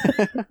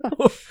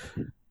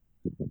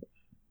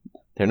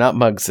 They're not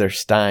mugs, they're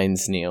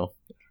Steins, Neil.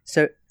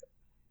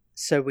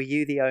 So were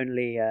you the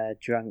only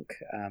drunk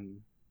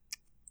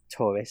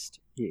tourist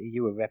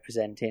you were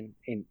representing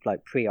in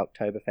like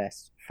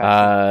pre-Oktoberfest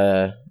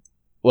fashion?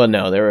 Well,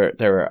 no, there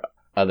were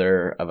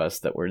other of us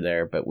that were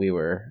there, but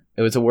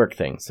it was a work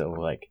thing, so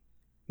like,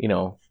 you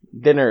know,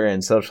 dinner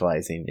and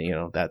socializing, you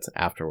know, that's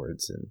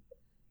afterwards. And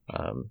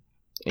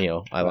you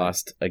know, I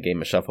lost a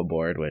game of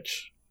shuffleboard,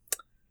 which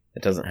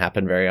it doesn't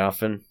happen very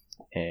often,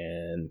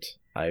 and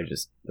I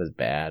just was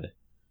bad.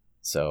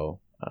 So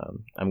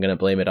I'm gonna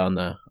blame it on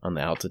the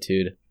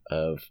altitude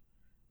of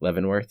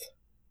Leavenworth.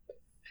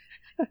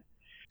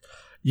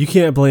 You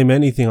can't blame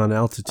anything on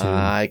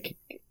altitude.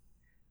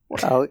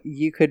 Well,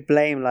 you could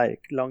blame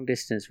like long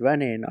distance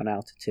running on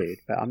altitude,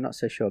 but I'm not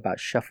so sure about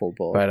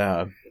shuffleboard.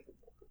 But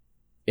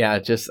yeah,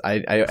 just I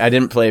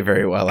didn't play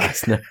very well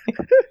last night.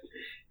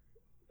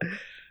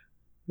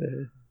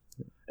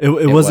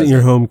 It wasn't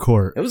your home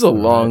court. It was a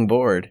long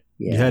board.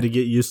 Yeah. You had to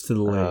get used to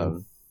the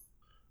lane.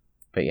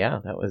 But yeah,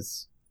 it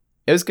was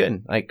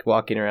good. Like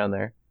walking around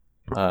there.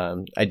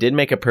 I did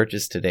make a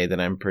purchase today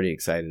that I'm pretty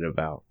excited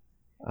about.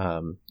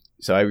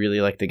 So I really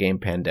like the game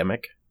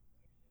Pandemic.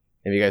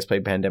 Have you guys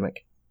played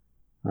Pandemic?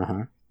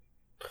 Uh-huh.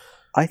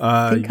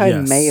 I think I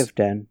may have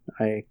done.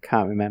 I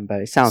can't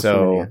remember. It sounds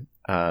familiar.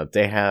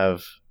 They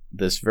have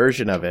this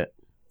version of it.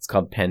 It's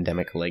called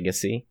Pandemic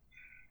Legacy,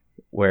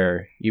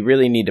 where you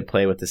really need to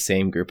play with the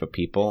same group of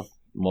people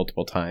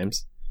multiple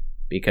times,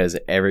 because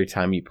every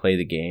time you play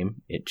the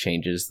game, it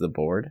changes the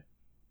board,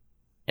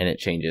 and it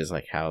changes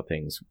like how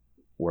things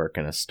work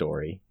in a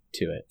story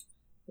to it.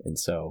 And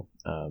so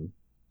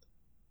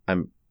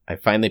I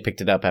finally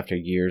picked it up after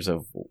years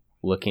of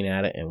looking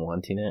at it and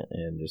wanting it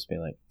and just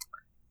being like,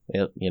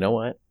 well, you know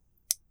what?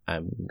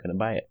 I'm going to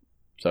buy it.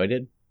 So I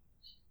did.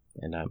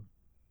 And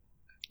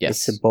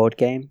yes. It's a board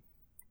game?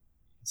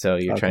 So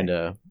you're trying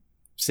to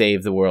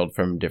save the world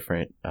from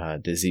different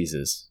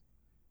diseases.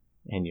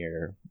 And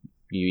you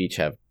each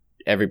have,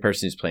 every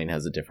person who's playing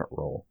has a different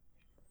role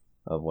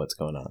of what's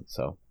going on.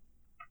 So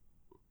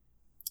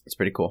it's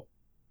pretty cool.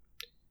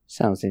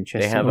 Sounds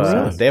interesting.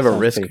 They have a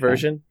Risk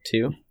version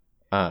too,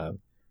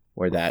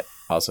 where that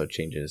also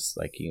changes.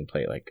 Like you can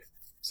play it like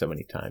so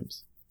many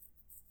times.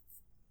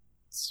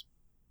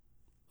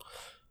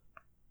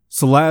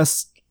 So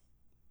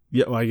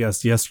I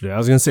guess yesterday. I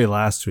was gonna say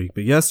last week,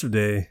 but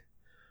yesterday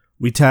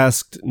we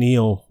tasked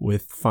Neil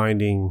with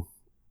finding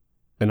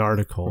an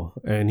article,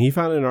 and he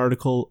found an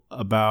article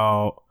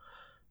about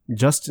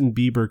Justin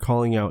Bieber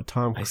calling out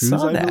Tom Cruise,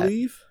 I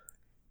believe.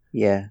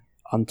 Yeah,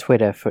 on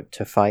Twitter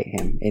to fight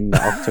him in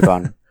the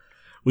octagon.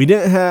 We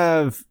didn't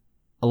have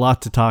a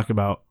lot to talk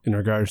about in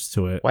regards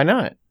to it. Why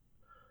not?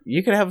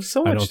 You could have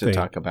so much to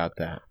talk about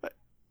that.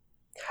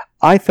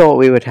 I thought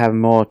we would have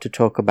more to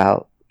talk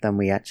about than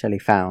we actually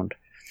found.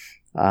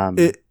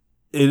 It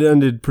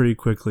ended pretty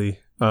quickly.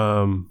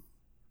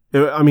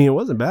 It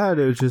wasn't bad.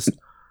 It was just,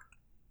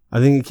 I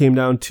think it came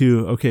down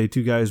to, okay,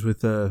 two guys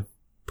with a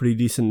pretty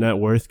decent net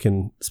worth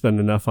can spend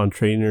enough on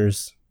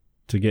trainers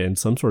to get in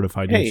some sort of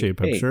fighting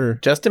shape, I'm sure.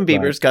 Justin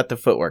Bieber's got the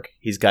footwork.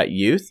 He's got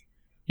youth.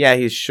 Yeah,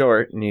 he's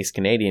short and he's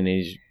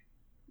Canadian.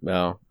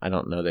 Well, I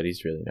don't know that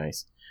he's really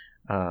nice.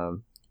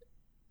 And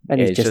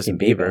he's Justin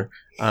Bieber.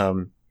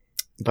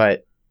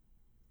 But,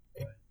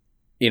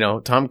 you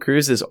know, Tom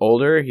Cruise is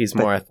older. He's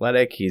more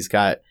athletic. He's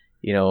got,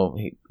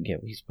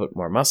 he's put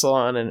more muscle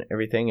on and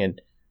everything.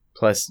 And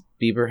plus,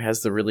 Bieber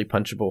has the really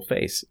punchable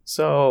face.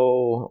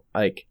 So,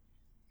 like...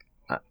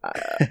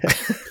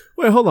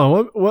 Wait, hold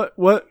on.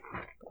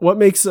 What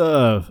makes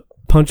a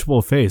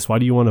punchable face? Why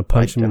do you want to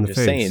punch him in the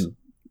face? Saying,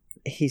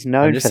 he's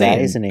known for that,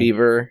 isn't he?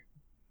 Bieber...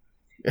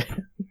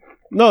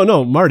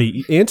 No,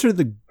 Marty, answer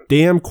the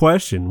damn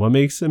question. What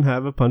makes him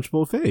have a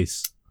punchable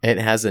face? It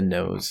has a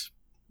nose.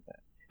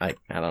 I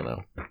don't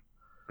know.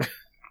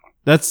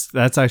 That's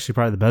actually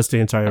probably the best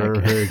answer I've ever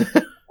heard.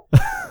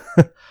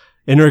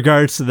 In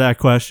regards to that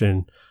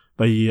question,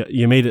 but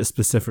you made it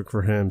specific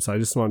for him. So I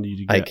just wanted you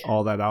to get Like-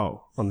 all that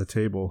out on the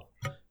table.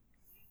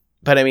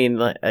 But I mean,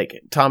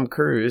 like Tom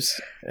Cruise,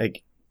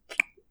 like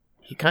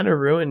he kind of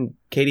ruined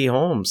Katie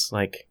Holmes.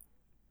 Like,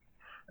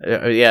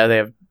 yeah, they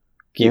have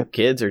cute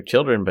kids or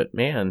children, but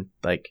man,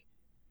 like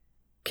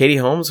Katie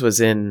Holmes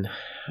was in,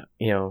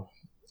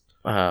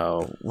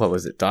 what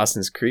was it,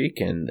 Dawson's Creek,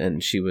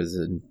 and she was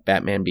in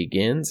Batman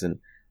Begins, and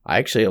I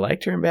actually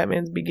liked her in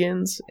Batman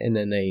Begins, and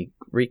then they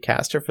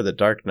recast her for The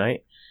Dark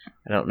Knight.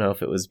 I don't know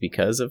if it was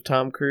because of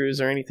Tom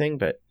Cruise or anything,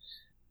 but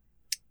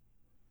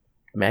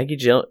Maggie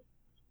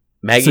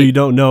So you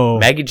don't know.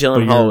 Maggie but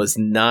Gyllenhaal you're- was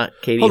not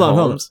Katie Hold on.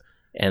 Holmes,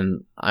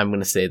 and I'm going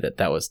to say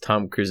that was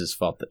Tom Cruise's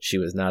fault that she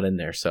was not in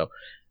there. So,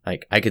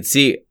 like, I could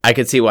see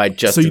why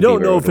Justin. So you don't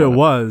Bieber know would if it wanna-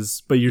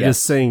 was, but you're Yeah.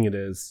 just saying it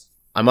is.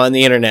 I'm on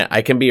the internet.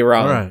 I can be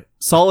wrong. All right.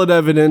 Solid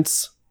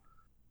evidence.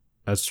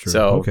 That's true.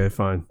 So- okay,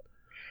 fine.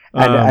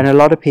 And a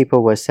lot of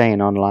people were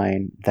saying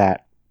online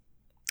that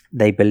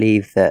they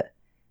believe that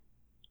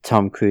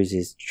Tom Cruise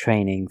is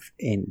training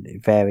in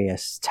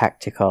various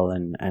tactical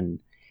and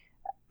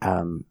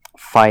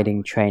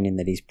fighting training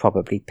that he's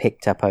probably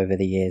picked up over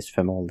the years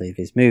from all of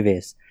his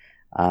movies.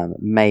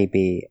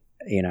 Maybe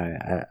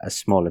a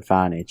small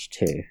advantage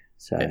too.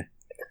 So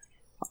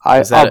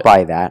Is that I'll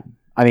buy that.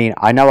 I mean,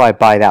 I know I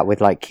buy that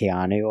with like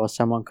Keanu or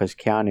someone, because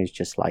Keanu's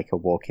just like a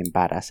walking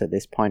badass at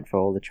this point for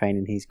all the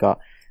training he's got.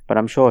 But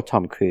I'm sure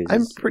Tom Cruise. I'm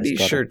has pretty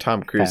got sure a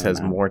Tom Cruise fair has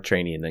amount. more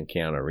training than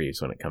Keanu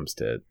Reeves when it comes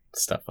to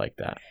stuff like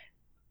that.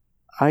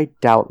 I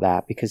doubt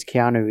that, because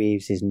Keanu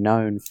Reeves is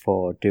known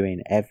for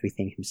doing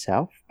everything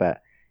himself,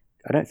 but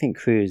I don't think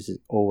Cruise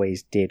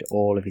always did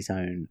all of his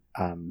own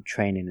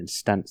training and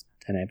stunts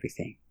and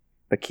everything.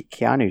 But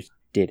Keanu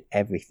did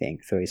everything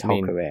through his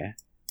whole career.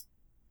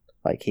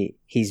 Like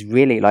he's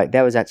really like,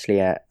 there was actually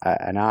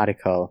an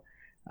article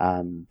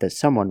that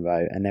someone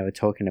wrote, and they were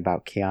talking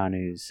about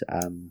Keanu's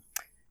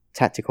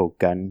tactical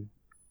gun,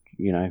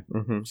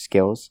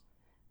 skills,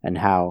 and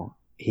how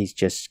he's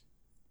just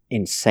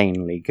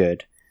insanely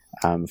good.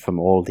 From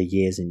all the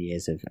years and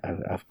years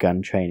of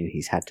gun training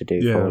he's had to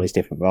do for all his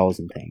different roles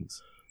and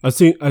things. I've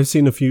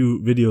seen a few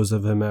videos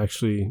of him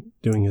actually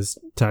doing his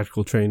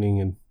tactical training,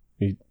 and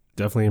he's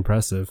definitely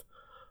impressive.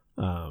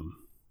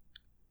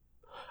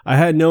 I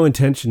had no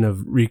intention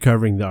of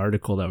recovering the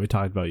article that we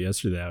talked about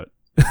yesterday.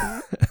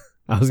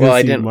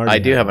 I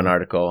do have an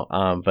article,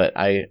 but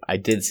I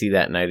did see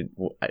that, and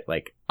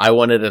I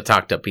wanted to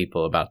talk to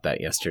people about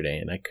that yesterday,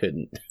 and I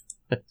couldn't.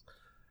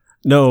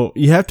 No,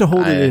 you have to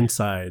hold it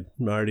inside,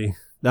 Marty.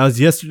 That was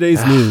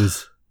yesterday's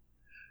news.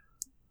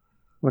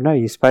 Well, no,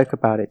 you spoke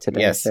about it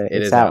today. Yes, so it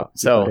it's is out. out.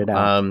 So, You got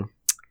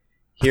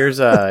it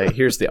out.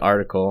 here's the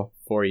article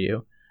for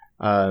you.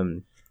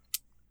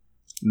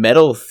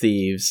 Metal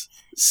thieves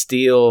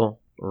steal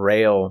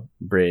rail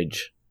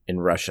bridge in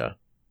Russia.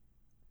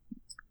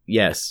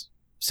 Yes.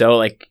 So,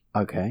 like,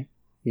 Okay.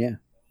 Yeah.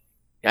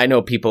 I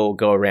know people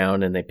go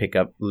around and they pick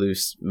up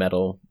loose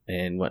metal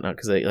and whatnot,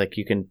 because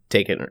you can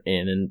take it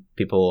in and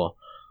people will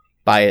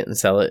buy it and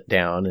sell it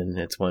down, and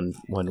it's one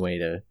way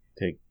to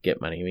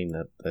get money. I mean,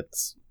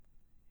 that's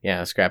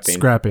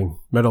scrapping.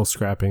 Metal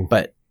scrapping.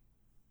 But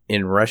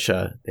in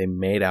Russia, they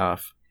made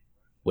off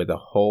with a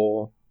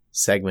whole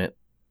segment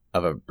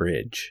of a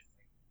bridge.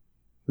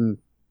 Well,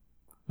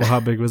 how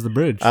big was the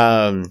bridge?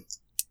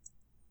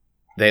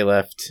 They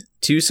left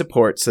two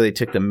supports, so they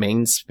took the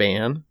main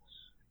span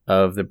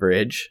of the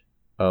bridge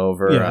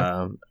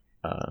over.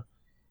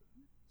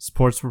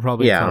 Supports were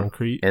probably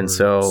concrete and or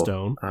so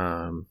stone.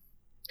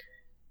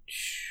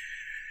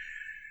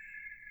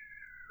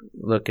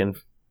 Looking,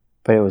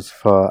 But it was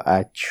for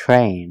a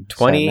train.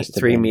 so it must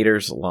have 23 been-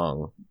 meters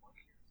long.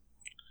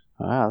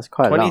 Wow, that's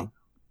quite 20 long.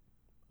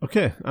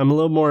 Okay, I'm a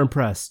little more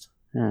impressed.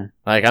 Yeah.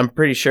 Like, I'm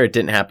pretty sure it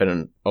didn't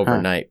happen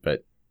overnight,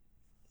 but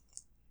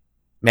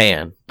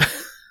man.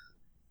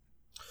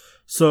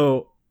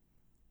 So,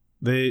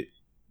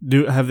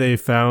 have they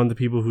found the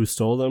people who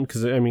stole them?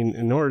 Because I mean,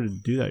 in order to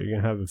do that, you're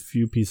gonna have a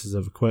few pieces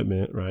of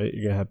equipment, right?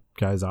 You're gonna have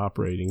guys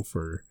operating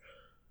for.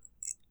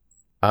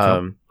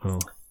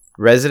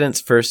 Residents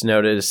first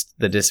noticed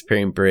the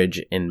disappearing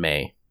bridge in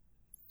May.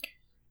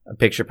 A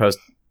picture post.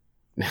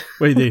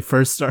 Wait, they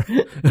first start.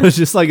 It was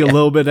just like a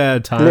little bit at a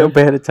time. A little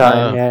bit at a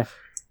time, yeah.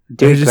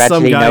 Do There's it just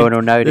some gradually, guy- no one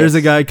will notice. There's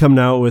a guy coming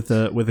out with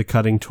a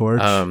cutting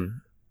torch.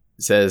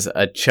 Says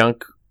a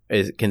chunk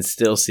can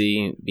still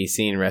be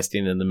seen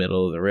resting in the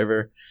middle of the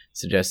river,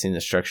 suggesting the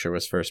structure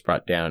was first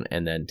brought down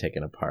and then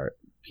taken apart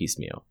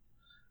piecemeal.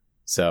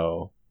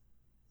 So,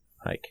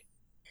 like,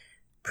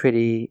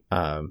 pretty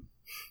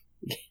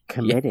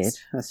committed.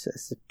 Yes.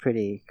 That's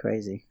pretty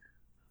crazy.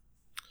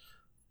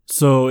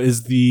 So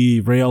is the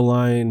rail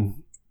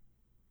line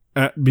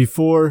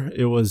before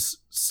it was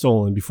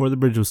stolen? Before the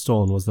bridge was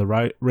stolen, was the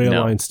rail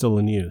No. line still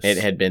in use? It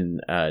had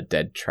been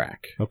dead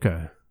track.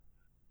 Okay.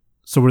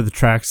 So were the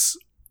tracks?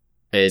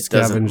 It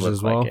doesn't Scavenged look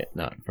as well? like it,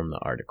 not from the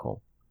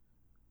article.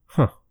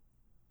 Huh.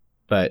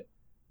 But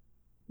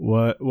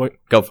What?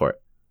 go for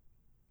it.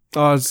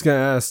 Oh, I was just gonna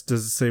ask.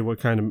 Does it say what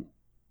kind of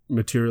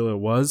material it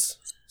was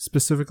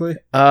specifically?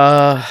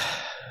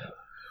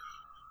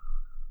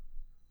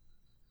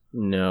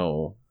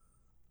 No.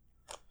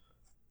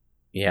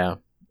 Yeah.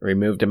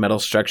 Removed a metal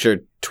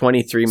structure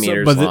 23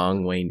 meters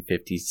long, weighing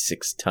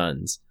 56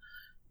 tons.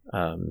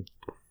 The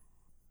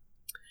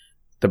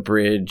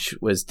bridge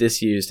was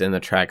disused and the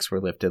tracks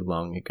were lifted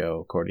long ago,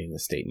 according to the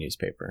state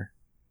newspaper.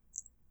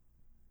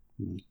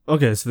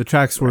 Okay, so the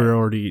tracks were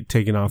already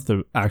taken off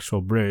the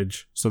actual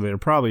bridge, so they were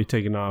probably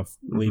taken off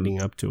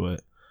leading up to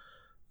it.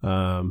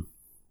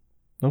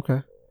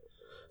 Okay.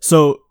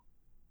 So,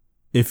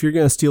 if you're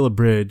going to steal a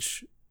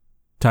bridge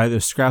to either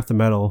scrap the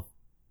metal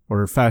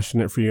or fashion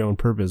it for your own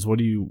purpose, what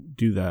do you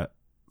do that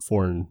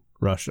for in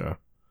Russia?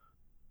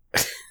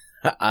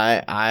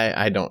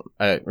 I don't...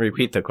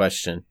 repeat the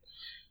question.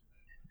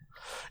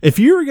 If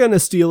you were going to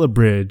steal a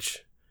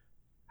bridge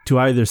to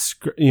either,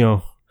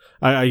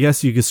 I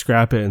guess you could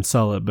scrap it and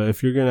sell it, but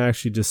if you're going to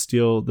actually just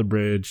steal the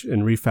bridge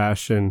and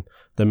refashion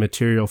the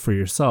material for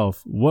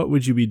yourself, what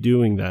would you be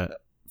doing that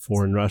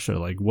for in Russia?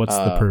 Like, what's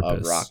the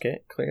purpose? A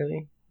rocket,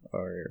 clearly,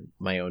 or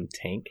my own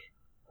tank,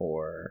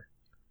 or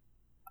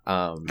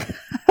So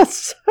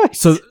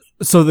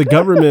the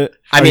government.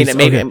 I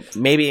mean,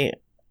 maybe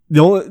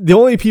the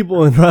only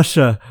people in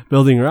Russia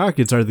building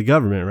rockets are the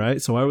government,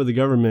 right? So why would the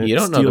government? You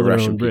don't steal know the their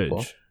Russian own bridge?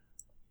 people.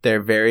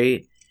 They're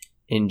very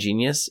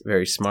ingenious,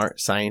 very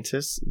smart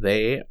scientists.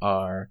 They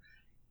are.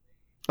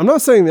 I'm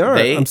not saying they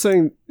aren't. I'm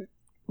saying,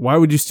 why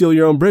would you steal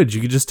your own bridge?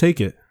 You could just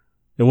take it.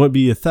 It wouldn't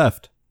be a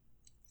theft.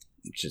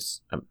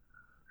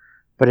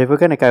 But if we're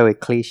going to go with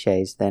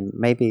cliches, then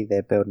maybe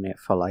they're building it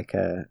for like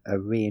a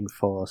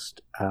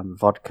reinforced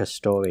vodka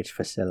storage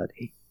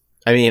facility.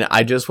 I mean,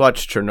 I just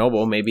watched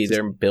Chernobyl. Maybe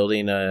they're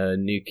building a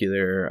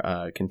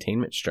nuclear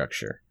containment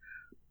structure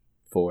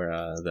for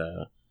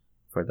the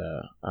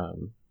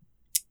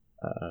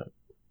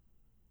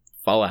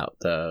fallout,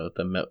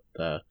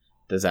 the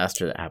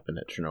disaster that happened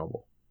at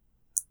Chernobyl.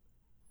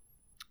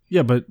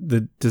 Yeah, but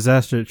the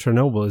disaster at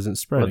Chernobyl isn't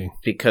spreading. Well,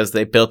 because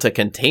they built a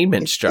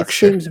containment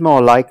structure. It seems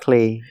more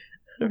likely.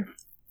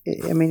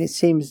 I mean, it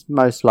seems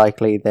most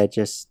likely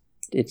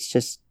it's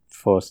just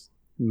for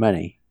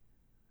money.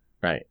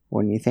 Right.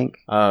 Wouldn't you think?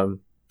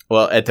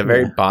 Well, at the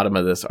very bottom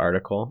of this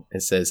article,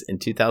 it says, in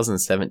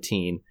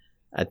 2017,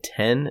 a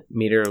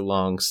 10-meter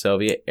long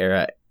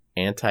Soviet-era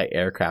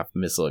anti-aircraft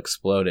missile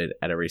exploded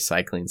at a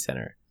recycling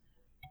center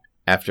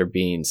after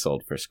being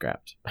sold for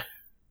scraps.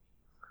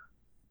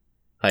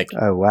 Like,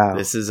 oh wow,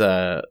 this is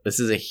a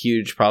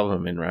huge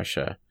problem in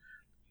Russia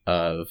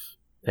of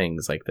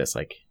things like this,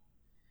 like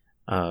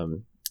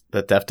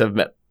the theft of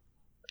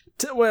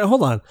wait,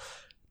 hold on,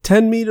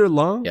 10-meter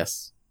long?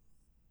 Yes.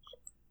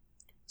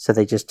 So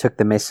they just took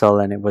the missile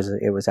and it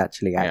was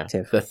actually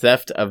active. The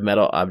theft of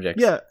metal objects.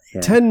 Yeah.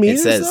 10 meters.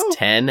 It says though?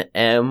 10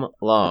 m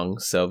long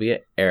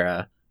Soviet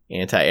era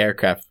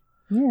anti-aircraft.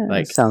 Yeah,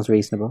 that sounds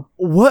reasonable.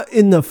 What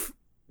in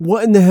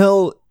the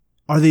hell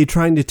are they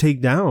trying to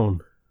take down?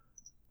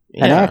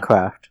 An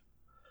aircraft.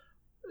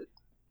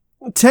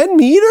 10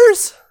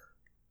 meters?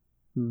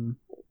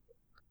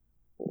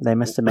 They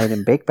must have made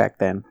him big back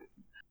then.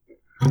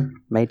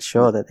 Made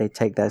sure that they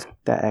take that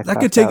aircraft.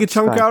 That could take a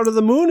chunk out of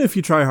the moon if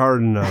you try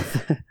hard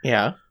enough.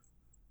 Yeah.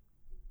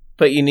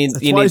 But you need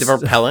the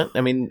propellant.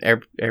 I mean,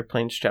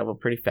 airplanes travel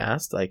pretty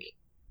fast. Like,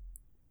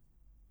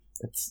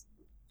 it's.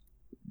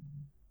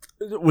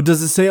 What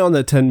does it say on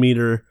that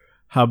 10-meter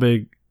how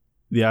big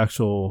the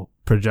actual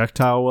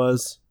projectile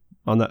was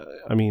on that?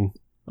 I mean,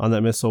 on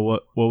that missile,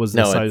 what was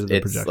the size of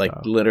the projectile? It's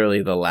like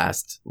literally the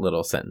last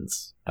little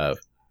sentence of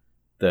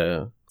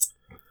the.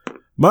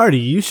 Marty,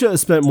 you should have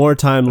spent more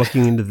time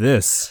looking into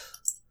this.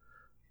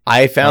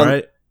 I found.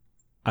 Right?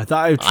 I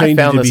thought I trained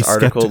you to be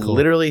skeptical. Article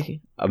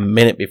literally a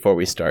minute before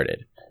we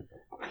started.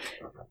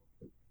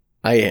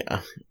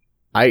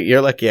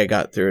 You're lucky I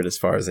got through it as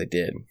far as I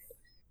did.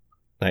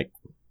 Like,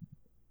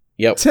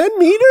 yep. 10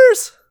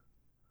 meters?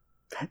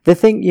 The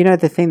thing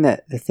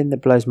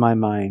that blows my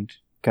mind,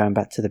 going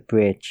back to the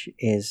bridge,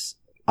 is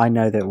I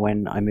know that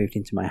when I moved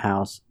into my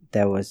house,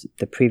 there was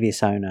the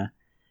previous owner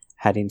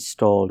had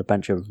installed a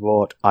bunch of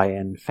wrought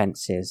iron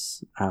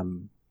fences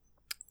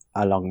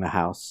along the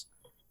house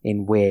in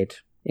a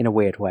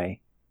weird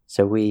way.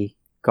 So we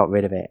got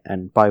rid of it,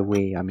 and by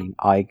we I mean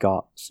I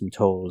got some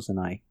tools and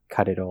I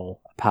cut it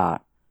all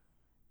apart.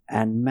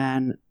 And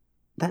man,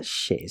 that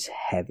shit is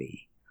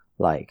heavy.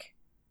 Like,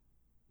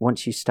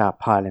 once you start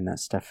piling that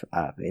stuff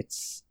up,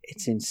 it's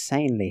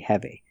insanely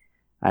heavy.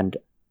 And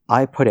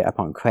I put it up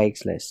on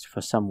Craigslist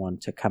for someone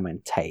to come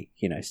and take.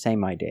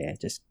 Same idea,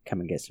 just come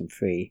and get some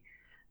free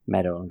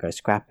metal and go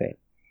scrap it,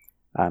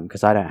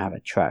 because I don't have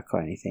a truck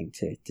or anything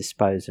to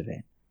dispose of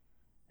it.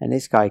 And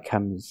this guy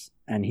comes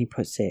and he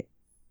puts it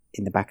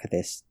in the back of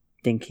this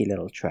dinky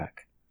little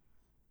truck,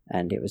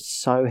 and it was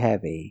so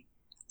heavy,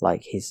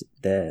 like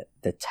the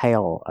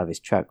tail of his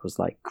truck was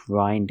like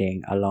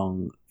grinding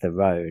along the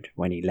road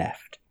when he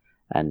left.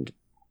 And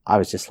I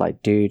was just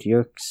like, dude,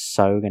 you're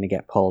so gonna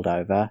get pulled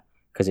over,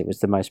 because it was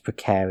the most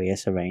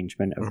precarious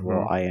arrangement of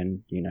wrought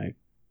iron,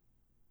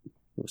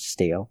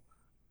 steel.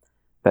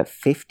 But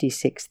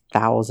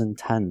 56,000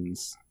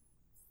 tons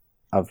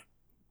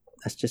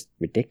that's just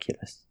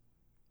ridiculous.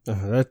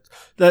 I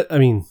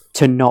mean,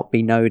 to not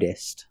be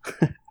noticed.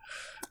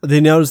 they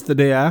noticed the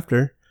day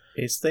after.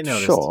 Yes, they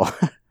noticed. Sure.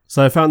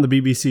 So I found the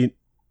BBC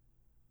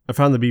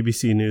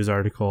News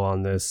article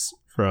on this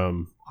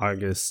from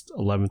August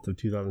 11th of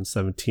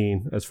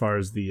 2017 as far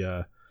as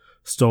the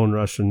stolen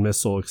Russian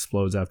missile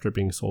explodes after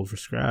being sold for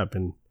scrap,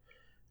 and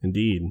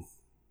indeed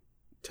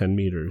 10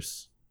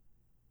 meters.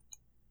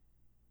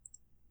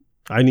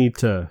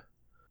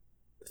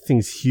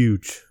 Thing's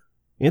huge.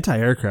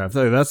 Anti-aircraft.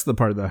 That's the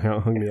part that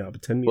hung me up.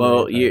 10 meter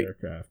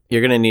anti-aircraft.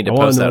 You're going to need to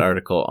post that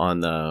article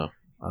on the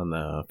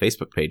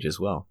Facebook page as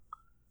well.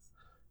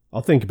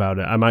 I'll think about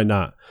it. I might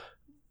not.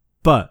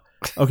 But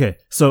okay,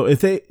 so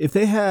if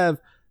they have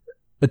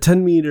a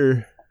 10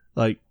 meter,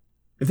 like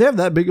if they have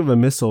that big of a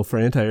missile for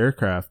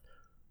anti-aircraft,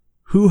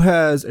 who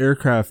has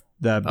aircraft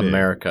that big?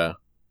 America.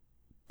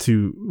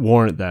 To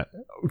warrant that.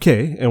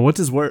 Okay, and what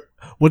does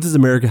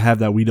America have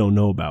that we don't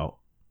know about?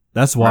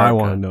 That's why I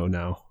want to know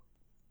now.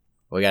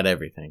 We got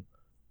everything.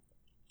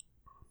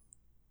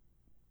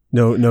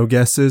 No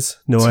guesses?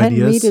 No 10 ideas?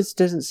 10 meters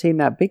doesn't seem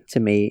that big to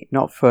me,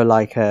 not for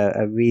like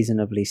a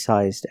reasonably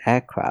sized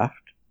aircraft.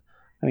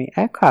 I mean,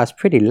 aircraft's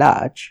pretty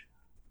large.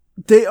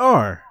 They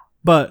are,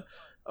 but...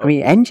 I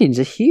mean, engines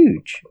are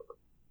huge.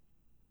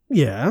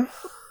 Yeah.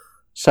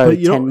 So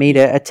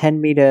a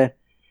 10 meter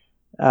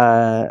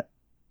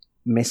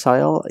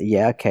missile,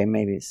 yeah, okay,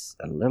 maybe it's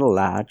a little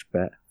large,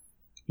 but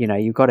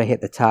you've got to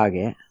hit the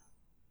target.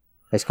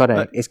 It's got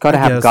to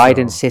have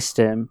guidance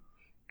system,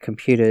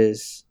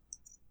 computers,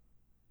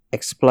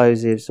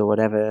 explosives, or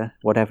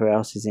whatever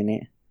else is in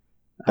it.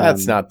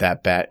 That's not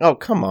that bad. Oh,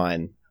 come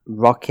on.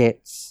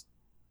 Rockets.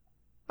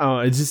 Oh,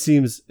 it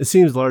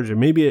seems larger.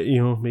 Maybe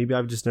maybe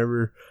I've just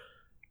never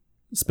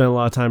spent a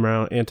lot of time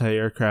around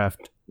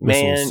anti-aircraft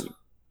missiles.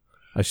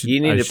 Man, you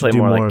need to play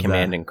more like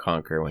Command and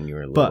Conquer when you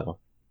were little.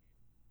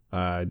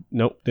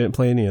 Nope, didn't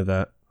play any of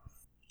that.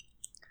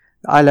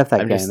 I love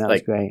that game. That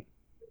was great.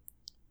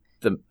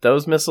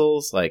 Those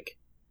missiles,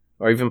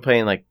 or even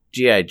playing like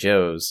G.I.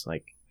 Joes,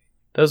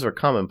 those were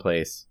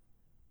commonplace.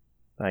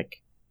 I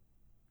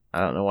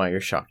don't know why you're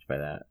shocked by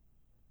that.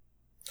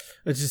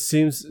 It just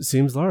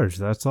seems large.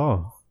 That's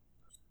all.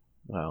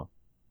 Wow.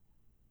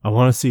 I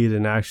want to see it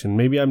in action.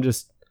 Maybe I'm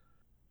just.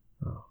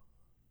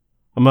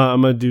 I'm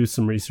gonna do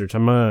some research.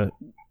 I'm gonna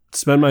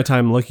spend my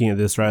time looking at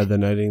this rather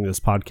than editing this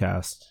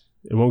podcast.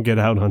 It won't get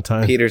out on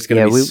time. Peter's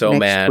gonna be so mad.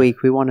 Next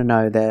week we want to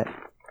know that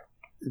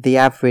the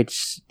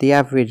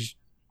average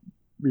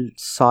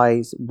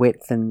size,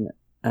 width,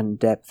 and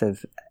depth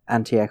of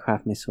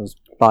anti-aircraft missiles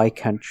by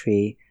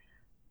country,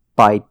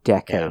 by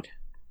decade.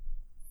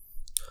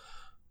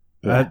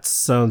 Yeah. That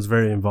sounds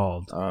very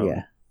involved.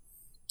 Yeah,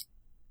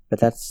 but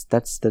that's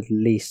the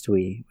least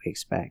we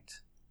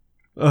expect.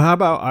 How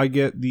about I'll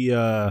get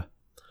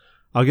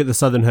the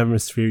southern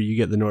hemisphere, you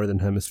get the northern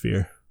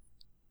hemisphere.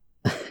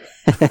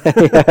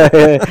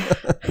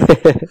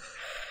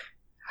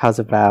 How's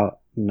about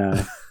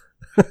no?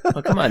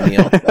 Oh, come on,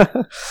 Neil.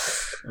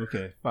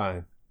 Okay,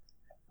 fine.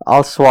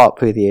 I'll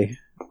swap with you.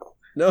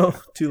 No,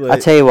 too late. I'll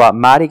tell you what,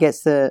 Marty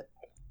gets the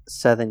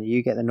southern,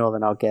 you get the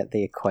northern, I'll get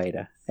the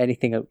equator.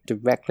 Anything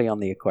directly on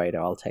the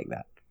equator, I'll take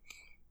that.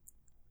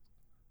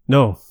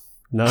 No.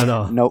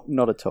 Nope,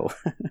 not at all.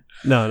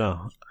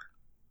 No.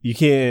 You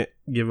can't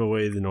give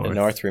away the north. The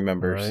north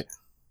remembers. Right?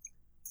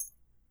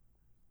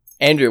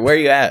 Andrew, where are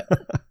you at?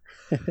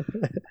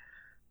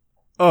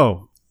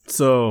 Oh,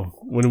 so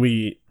when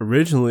we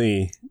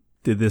originally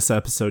did this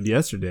episode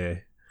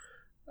yesterday,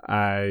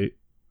 I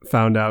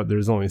found out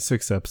there's only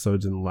 6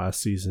 episodes in the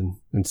last season,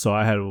 and so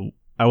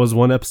I was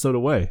 1 episode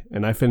away,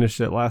 and I finished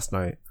it last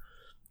night,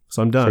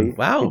 so I'm done.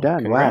 Wow, you're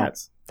done.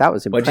 Congrats. Wow, that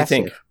was impressive. What'd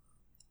you think?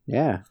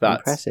 Yeah, Thoughts?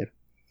 Impressive.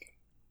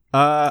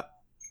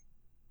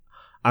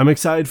 I'm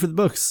excited for the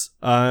books.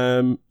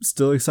 I'm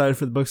still excited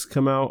for the books to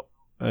come out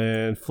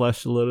and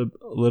flesh a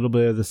little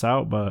bit of this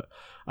out, but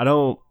I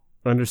don't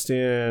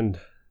understand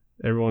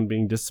everyone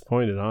being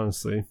disappointed,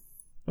 honestly.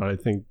 I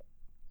think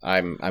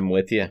I'm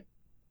with you.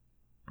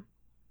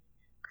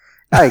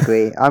 I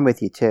agree. I'm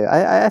with you too.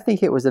 I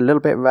think it was a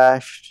little bit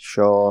rushed,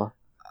 sure,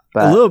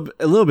 but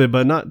a little bit,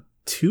 but not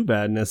too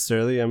bad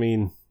necessarily. I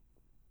mean,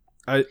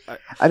 I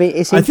mean,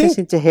 it's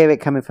interesting to hear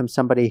it coming from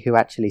somebody who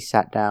actually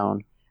sat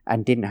down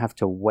and didn't have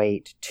to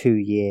wait 2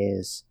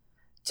 years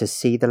to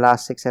see the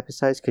last 6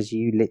 episodes, because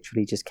you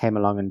literally just came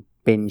along and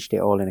binged it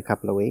all in a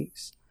couple of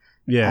weeks.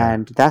 Yeah,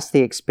 and that's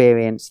the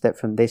experience that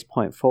from this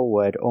point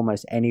forward,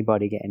 almost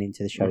anybody getting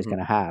into the show is going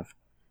to have.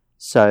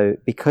 So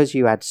because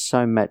you had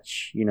so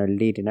much,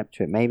 leading up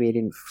to it, maybe it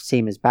didn't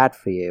seem as bad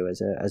for you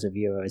as a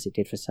viewer as it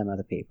did for some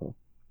other people,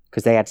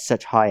 because they had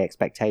such high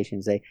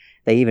expectations. They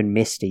even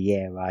missed a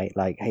year, right?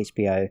 Like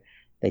HBO,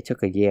 they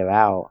took a year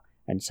out,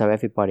 and so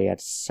everybody had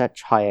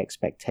such high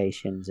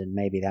expectations, and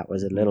maybe that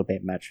was a little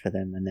bit much for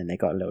them, and then they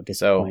got a little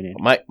disappointed.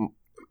 So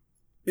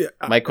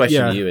my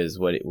question to you is,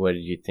 what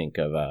did you think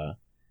of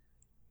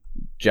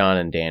John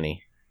and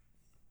Danny?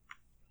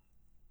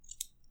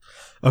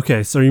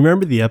 Okay, so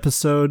remember the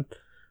episode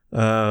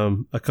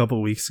a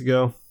couple weeks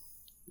ago?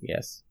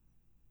 Yes.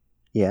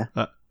 Yeah.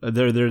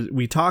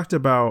 we talked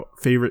about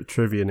favorite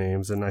trivia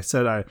names, and I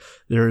said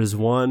there is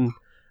one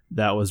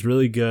that was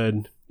really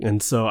good,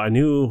 and so I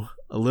knew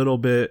a little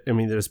bit. I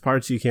mean, there's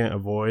parts you can't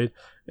avoid,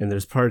 and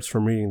there's parts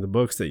from reading the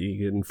books that you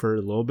can infer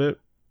a little bit.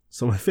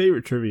 So my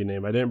favorite trivia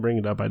name, I didn't bring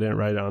it up. I didn't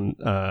write it on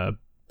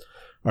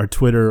our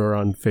Twitter or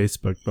on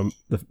Facebook,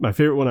 but my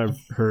favorite one I've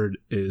heard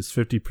is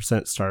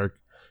 50% Stark,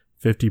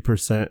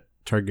 50%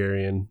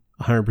 Targaryen,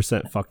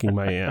 100% fucking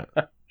my aunt.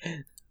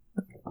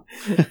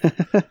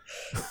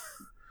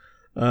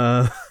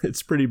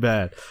 It's pretty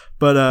bad.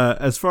 But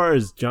as far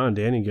as John and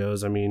Danny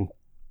goes, I mean,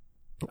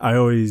 I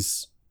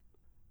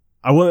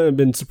wouldn't have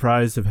been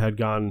surprised if it had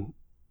gone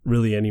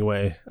really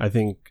anyway. I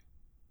think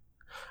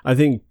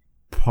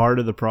part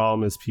of the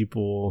problem is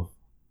people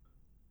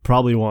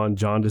probably want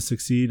John to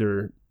succeed,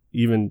 or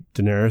even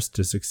Daenerys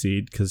to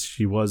succeed, because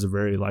she was a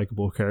very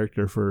likable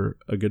character for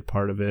a good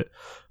part of it.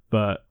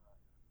 But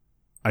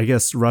I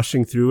guess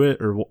rushing through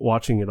it or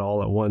watching it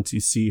all at once, you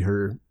see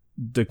her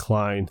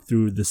decline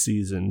through the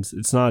seasons.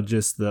 It's not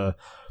just the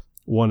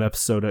one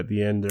episode at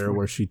the end there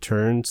where she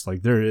turns.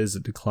 Like, there is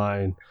a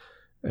decline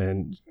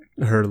and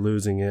her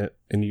losing it,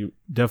 and you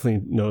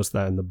definitely notice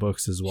that in the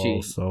books as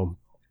well.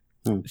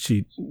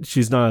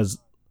 She's not as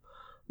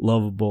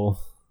lovable,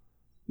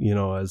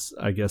 as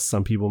I guess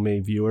some people may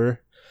view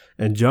her.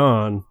 And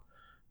John,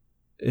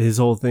 his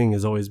whole thing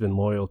has always been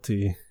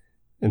loyalty,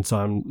 and so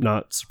I'm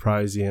not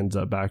surprised he ends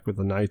up back with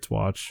the Night's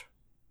Watch.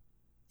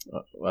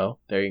 Well,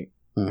 there you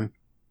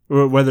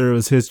whether it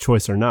was his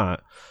choice or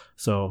not.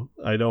 So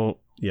I don't,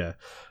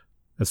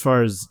 as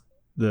far as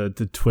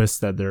the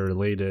twist that they're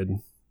related,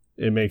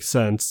 it makes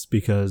sense,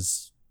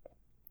 because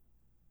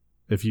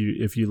if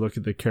you look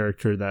at the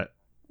character that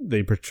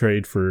they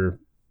portrayed for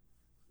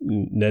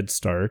Ned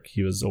Stark,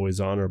 he was always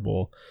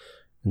honorable,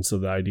 and so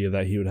the idea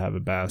that he would have a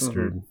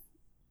bastard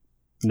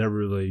never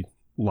really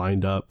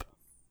lined up,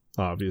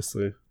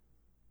 obviously.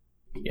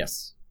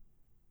 Yes.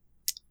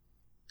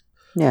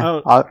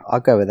 Yeah, I'll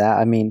go with that.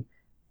 I mean,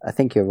 I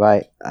think you're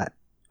right.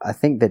 I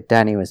think that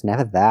Dany was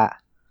never that,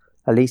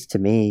 at least to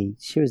me,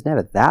 she was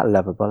never that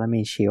lovable. I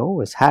mean, she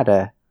always had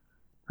a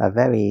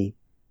very,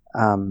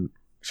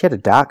 she had a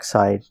dark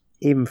side,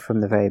 even from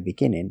the very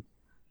beginning.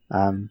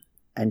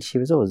 And she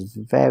was always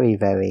very,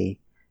 very,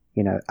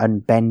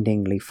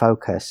 unbendingly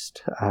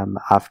focused,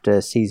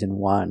 after season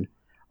 1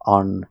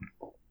 on,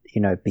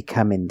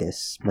 becoming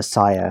this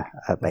messiah,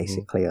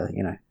 basically, or,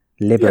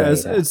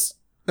 liberator. Yeah, it's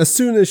as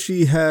soon as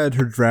she had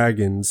her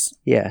dragons,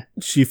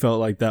 she felt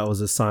like that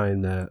was a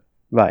sign that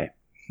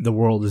the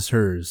world is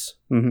hers.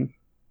 And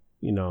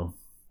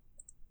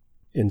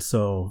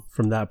so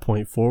from that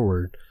point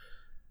forward,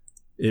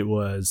 it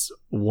was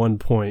one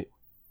point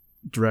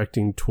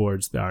directing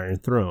towards the Iron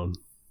Throne.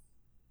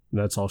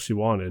 That's all she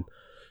wanted.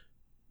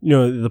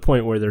 The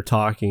point where they're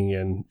talking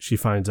and she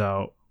finds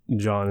out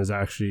Jon is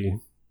actually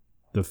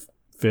the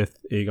 5th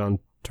Aegon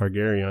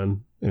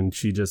Targaryen, and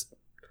she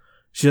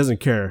doesn't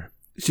care.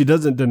 She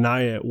doesn't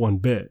deny it one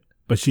bit,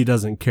 but she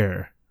doesn't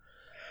care.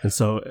 And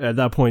so at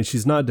that point,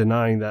 she's not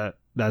denying that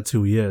that's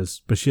who he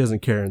is, but she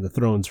doesn't care, and the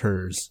throne's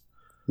hers.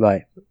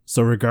 Right.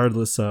 So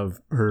regardless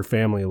of her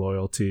family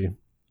loyalty,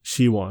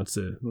 she wants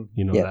it.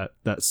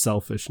 That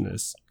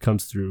selfishness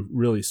comes through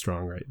really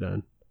strong right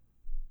then.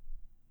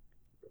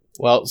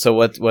 Well, so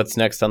what's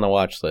next on the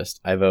watch list?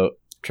 I vote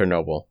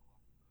Chernobyl.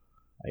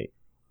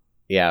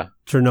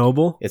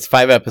 Chernobyl? It's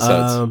 5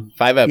 episodes.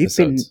 5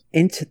 episodes. You've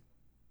been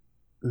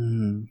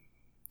into...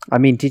 I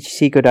mean, did you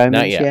see Good Omens?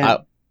 Not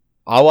yet.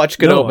 I'll watch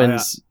Good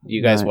Omens.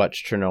 You guys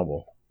watch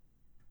Chernobyl.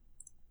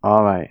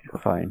 All right,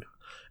 fine.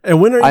 And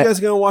when are you guys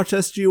going to watch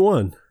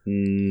SG-1?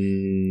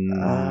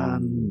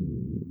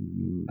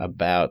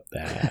 About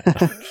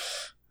that.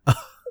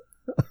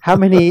 How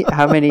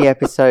many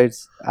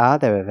episodes are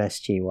there of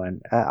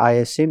SG-1? I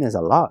assume there's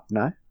a lot,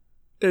 no?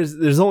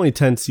 There's only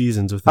 10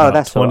 seasons with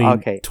about 20,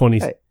 okay. 20.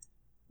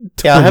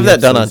 Yeah, I'll have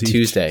that done on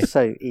Tuesday.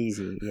 So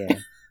easy, yeah.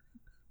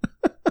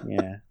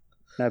 Yeah,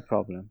 no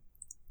problem.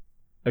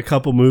 A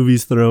couple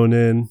movies thrown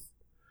in,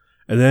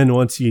 and then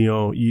once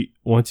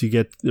you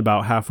get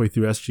about halfway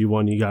through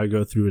SG-1, you gotta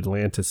go through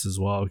Atlantis as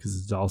well, because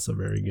it's also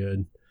very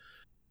good.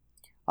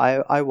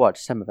 I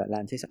watched some of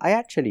Atlantis. I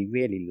actually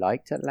really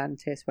liked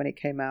Atlantis when it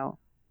came out.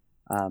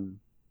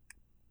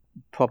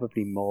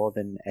 Probably more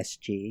than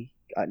SG.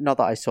 Not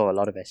that I saw a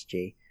lot of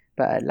SG,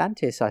 but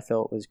Atlantis I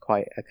thought was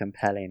quite a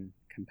compelling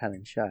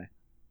show.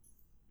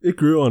 It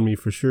grew on me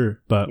for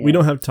sure, but we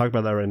don't have to talk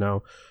about that right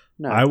now.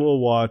 No. I will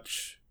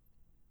watch.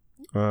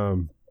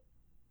 What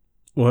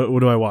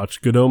do I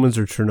watch? Good Omens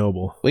or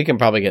Chernobyl? We can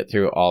probably get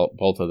through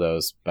both of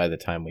those by the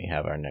time we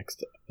have our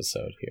next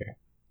episode here.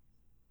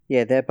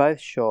 Yeah, they're both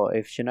short.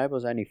 If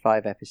Chernobyl's only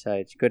 5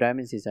 episodes, Good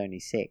Omens is only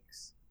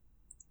 6.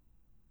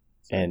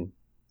 So and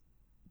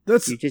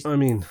that's you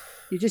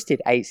just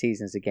did 8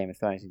 seasons of Game of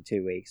Thrones in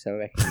 2 weeks, so I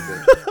reckon you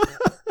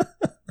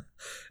did.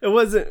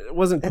 It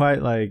wasn't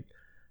quite like.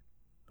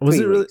 Was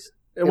it really?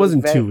 It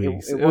wasn't 2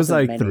 weeks. It was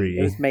like 3.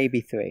 It was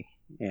maybe 3.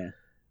 Yeah.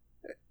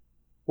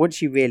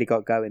 Once you really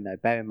got going, though,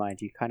 bear in mind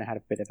you kind of had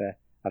a bit of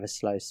a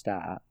slow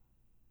start,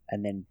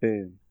 and then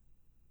boom,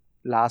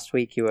 last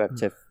week you were up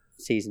to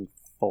season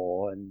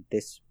 4, and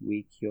this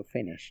week you're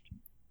finished.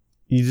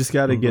 You just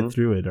got to get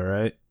through it, all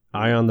right?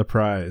 Eye on the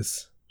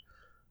prize.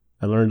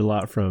 I learned a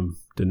lot from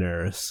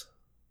Daenerys.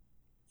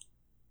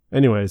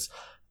 Anyways,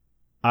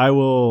 I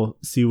will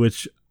see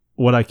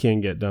what I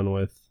can get done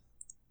with.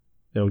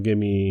 It'll give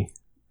me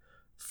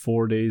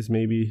 4 days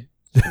maybe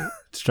to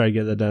try to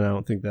get that done. I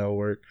don't think that'll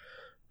work.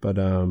 But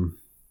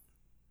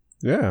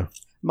yeah.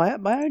 My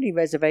only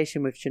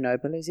reservation with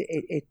Chernobyl is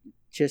it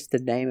just the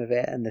name of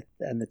it and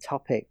the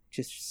topic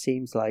just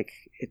seems like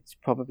it's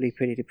probably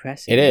pretty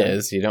depressing. It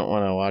is. You don't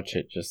want to watch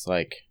it just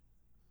like...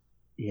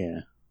 Yeah.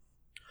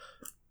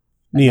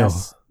 Neil,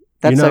 that's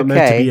you're not okay.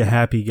 meant to be a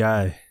happy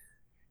guy.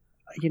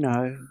 You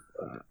know,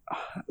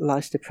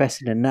 life's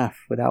depressing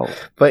enough without...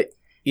 But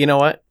you know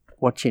what?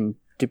 Watching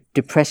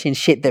depressing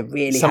shit that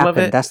really Some happened.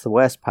 of it, that's the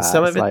worst part.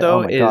 Some it's of it, like, though,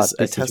 oh my God, is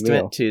a real.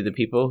 testament to the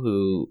people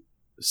who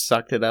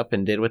sucked it up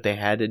and did what they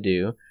had to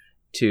do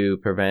to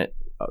prevent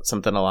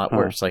something a lot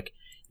worse. Like,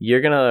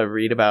 you're going to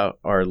read about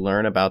or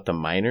learn about the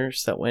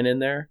miners that went in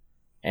there,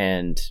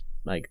 and,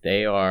 like,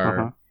 they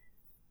are,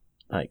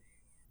 like...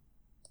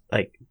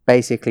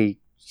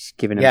 Basically,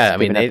 giving them, yeah, I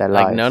mean, up their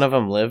lives. like, none of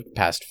them lived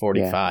past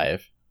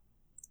 45.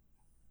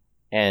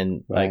 Yeah.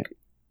 And, like,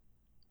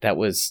 that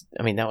was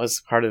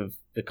part of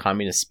the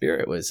communist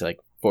spirit, was, like,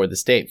 for the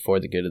state, for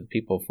the good of the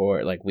people,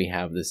 for, like, we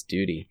have this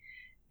duty.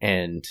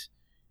 And,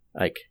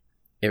 like,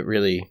 it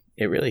really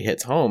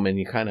hits home, and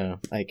you kind of,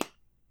 like,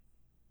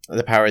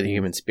 the power of the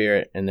human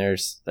spirit. And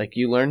there's, like,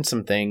 you learn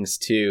some things,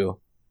 too,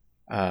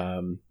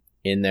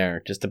 in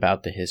there, just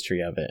about the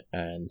history of it.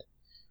 And,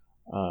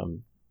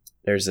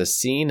 there's a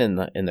scene in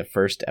the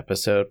first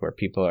episode where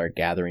people are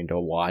gathering to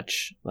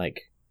watch,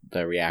 like,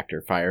 the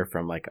reactor fire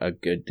from, like, a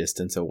good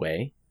distance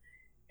away.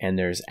 And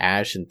there's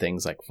ash and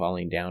things, like,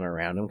 falling down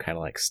around them, kind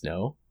of like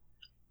snow.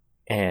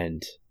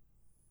 And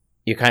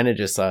you kind of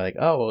just like,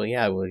 oh, well,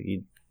 yeah, well,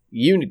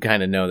 you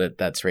kind of know that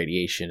that's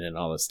radiation and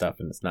all this stuff,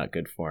 and it's not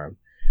good for them.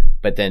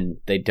 But then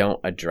they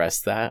don't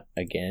address that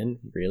again,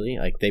 really.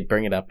 Like, they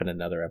bring it up in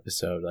another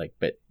episode, like,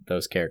 but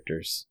those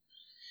characters.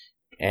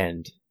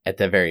 And at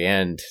the very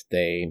end,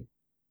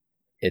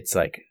 it's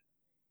like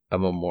a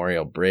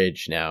memorial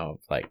bridge now,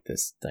 like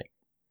this, like,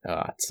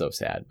 oh, it's so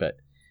sad. But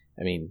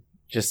I mean,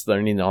 just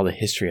learning all the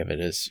history of it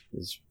is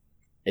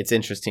it's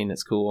interesting.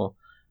 It's cool.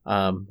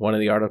 One of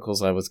the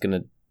articles I was going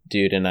to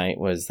do tonight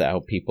was how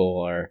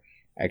people are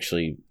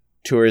actually,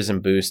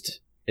 tourism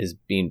is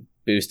being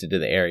boosted to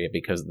the area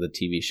because of the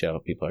TV show.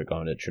 People are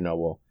going to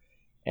Chernobyl,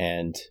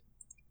 and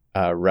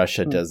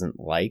Russia doesn't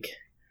like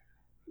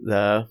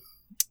the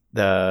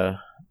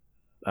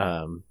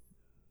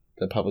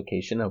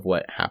publication of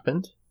what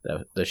happened,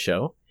 the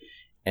show.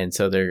 And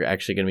so they're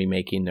actually going to be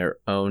making their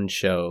own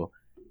show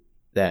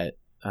that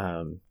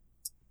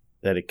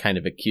it kind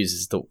of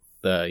accuses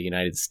the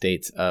United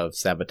States of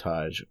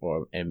sabotage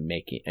and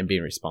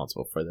being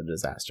responsible for the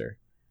disaster.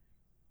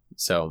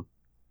 So,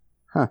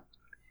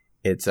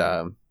 it's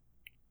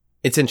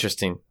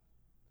interesting.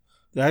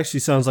 That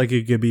actually sounds like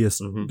it could be a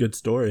good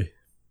story.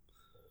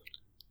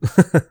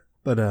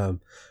 But all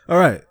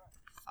right,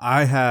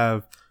 I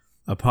have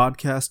a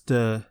podcast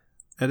to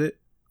edit.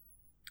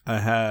 I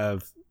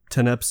have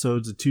 10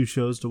 episodes of 2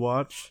 shows to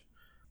watch.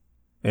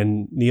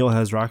 And Neil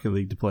has Rocket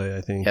League to play,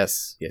 I think.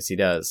 Yes, he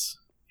does.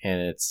 And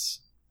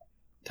it's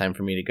time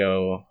for me to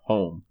go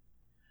home.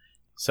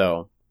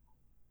 So.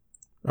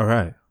 All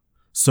right.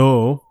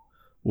 So,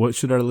 what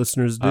should our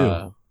listeners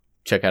do?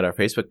 Check out our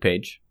Facebook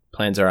page.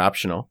 Plans are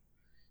optional.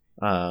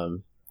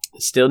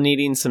 Still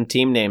needing some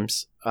team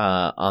names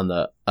on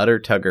the Utter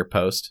Tugger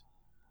post.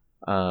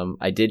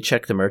 I did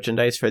check the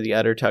merchandise for the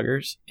Utter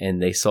Tuggers,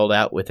 and they sold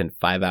out within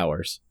 5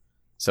 hours.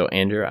 So,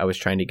 Andrew, I was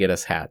trying to get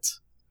us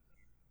hats,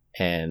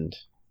 and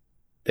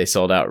they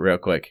sold out real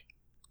quick.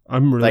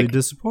 I'm really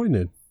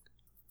disappointed.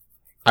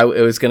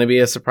 It was going to be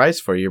a surprise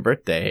for your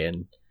birthday,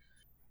 and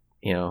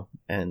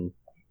and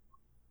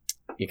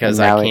because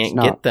I can't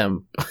get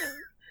them.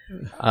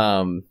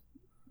 And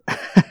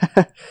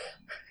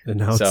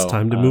now it's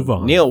time to move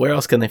on. Neil, where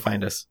else can they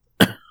find us?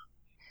 You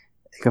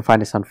can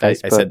find us on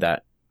Facebook. I said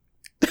that.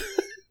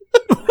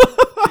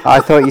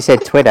 I thought you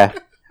said Twitter.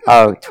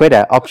 Oh,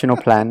 Twitter, optional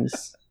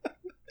plans.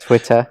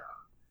 Twitter.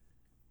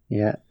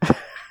 Yeah.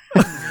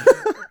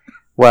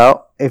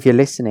 Well, if you're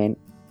listening,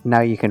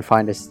 now you can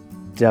find us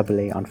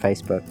doubly on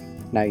Facebook.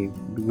 Now you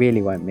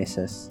really won't miss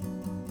us.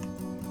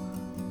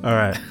 All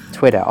right.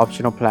 Twitter,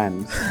 optional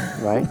plans,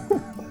 right?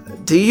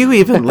 Do you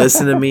even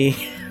listen to me?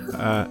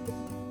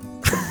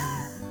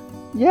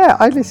 Yeah,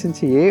 I listen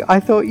to you. I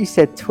thought you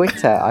said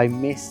Twitter. I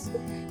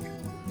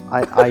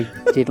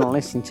didn't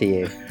listen to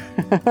you.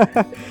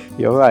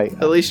 You're right.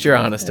 At least you're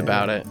honest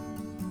about it.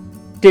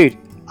 Dude,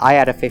 I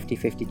had a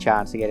 50-50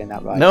 chance of getting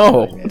that right.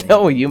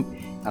 No, you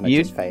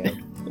just failed.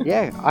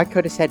 Yeah, I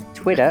could have said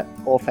Twitter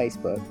or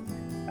Facebook,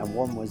 and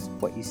one was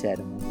what you said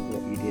and one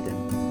was what you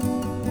didn't.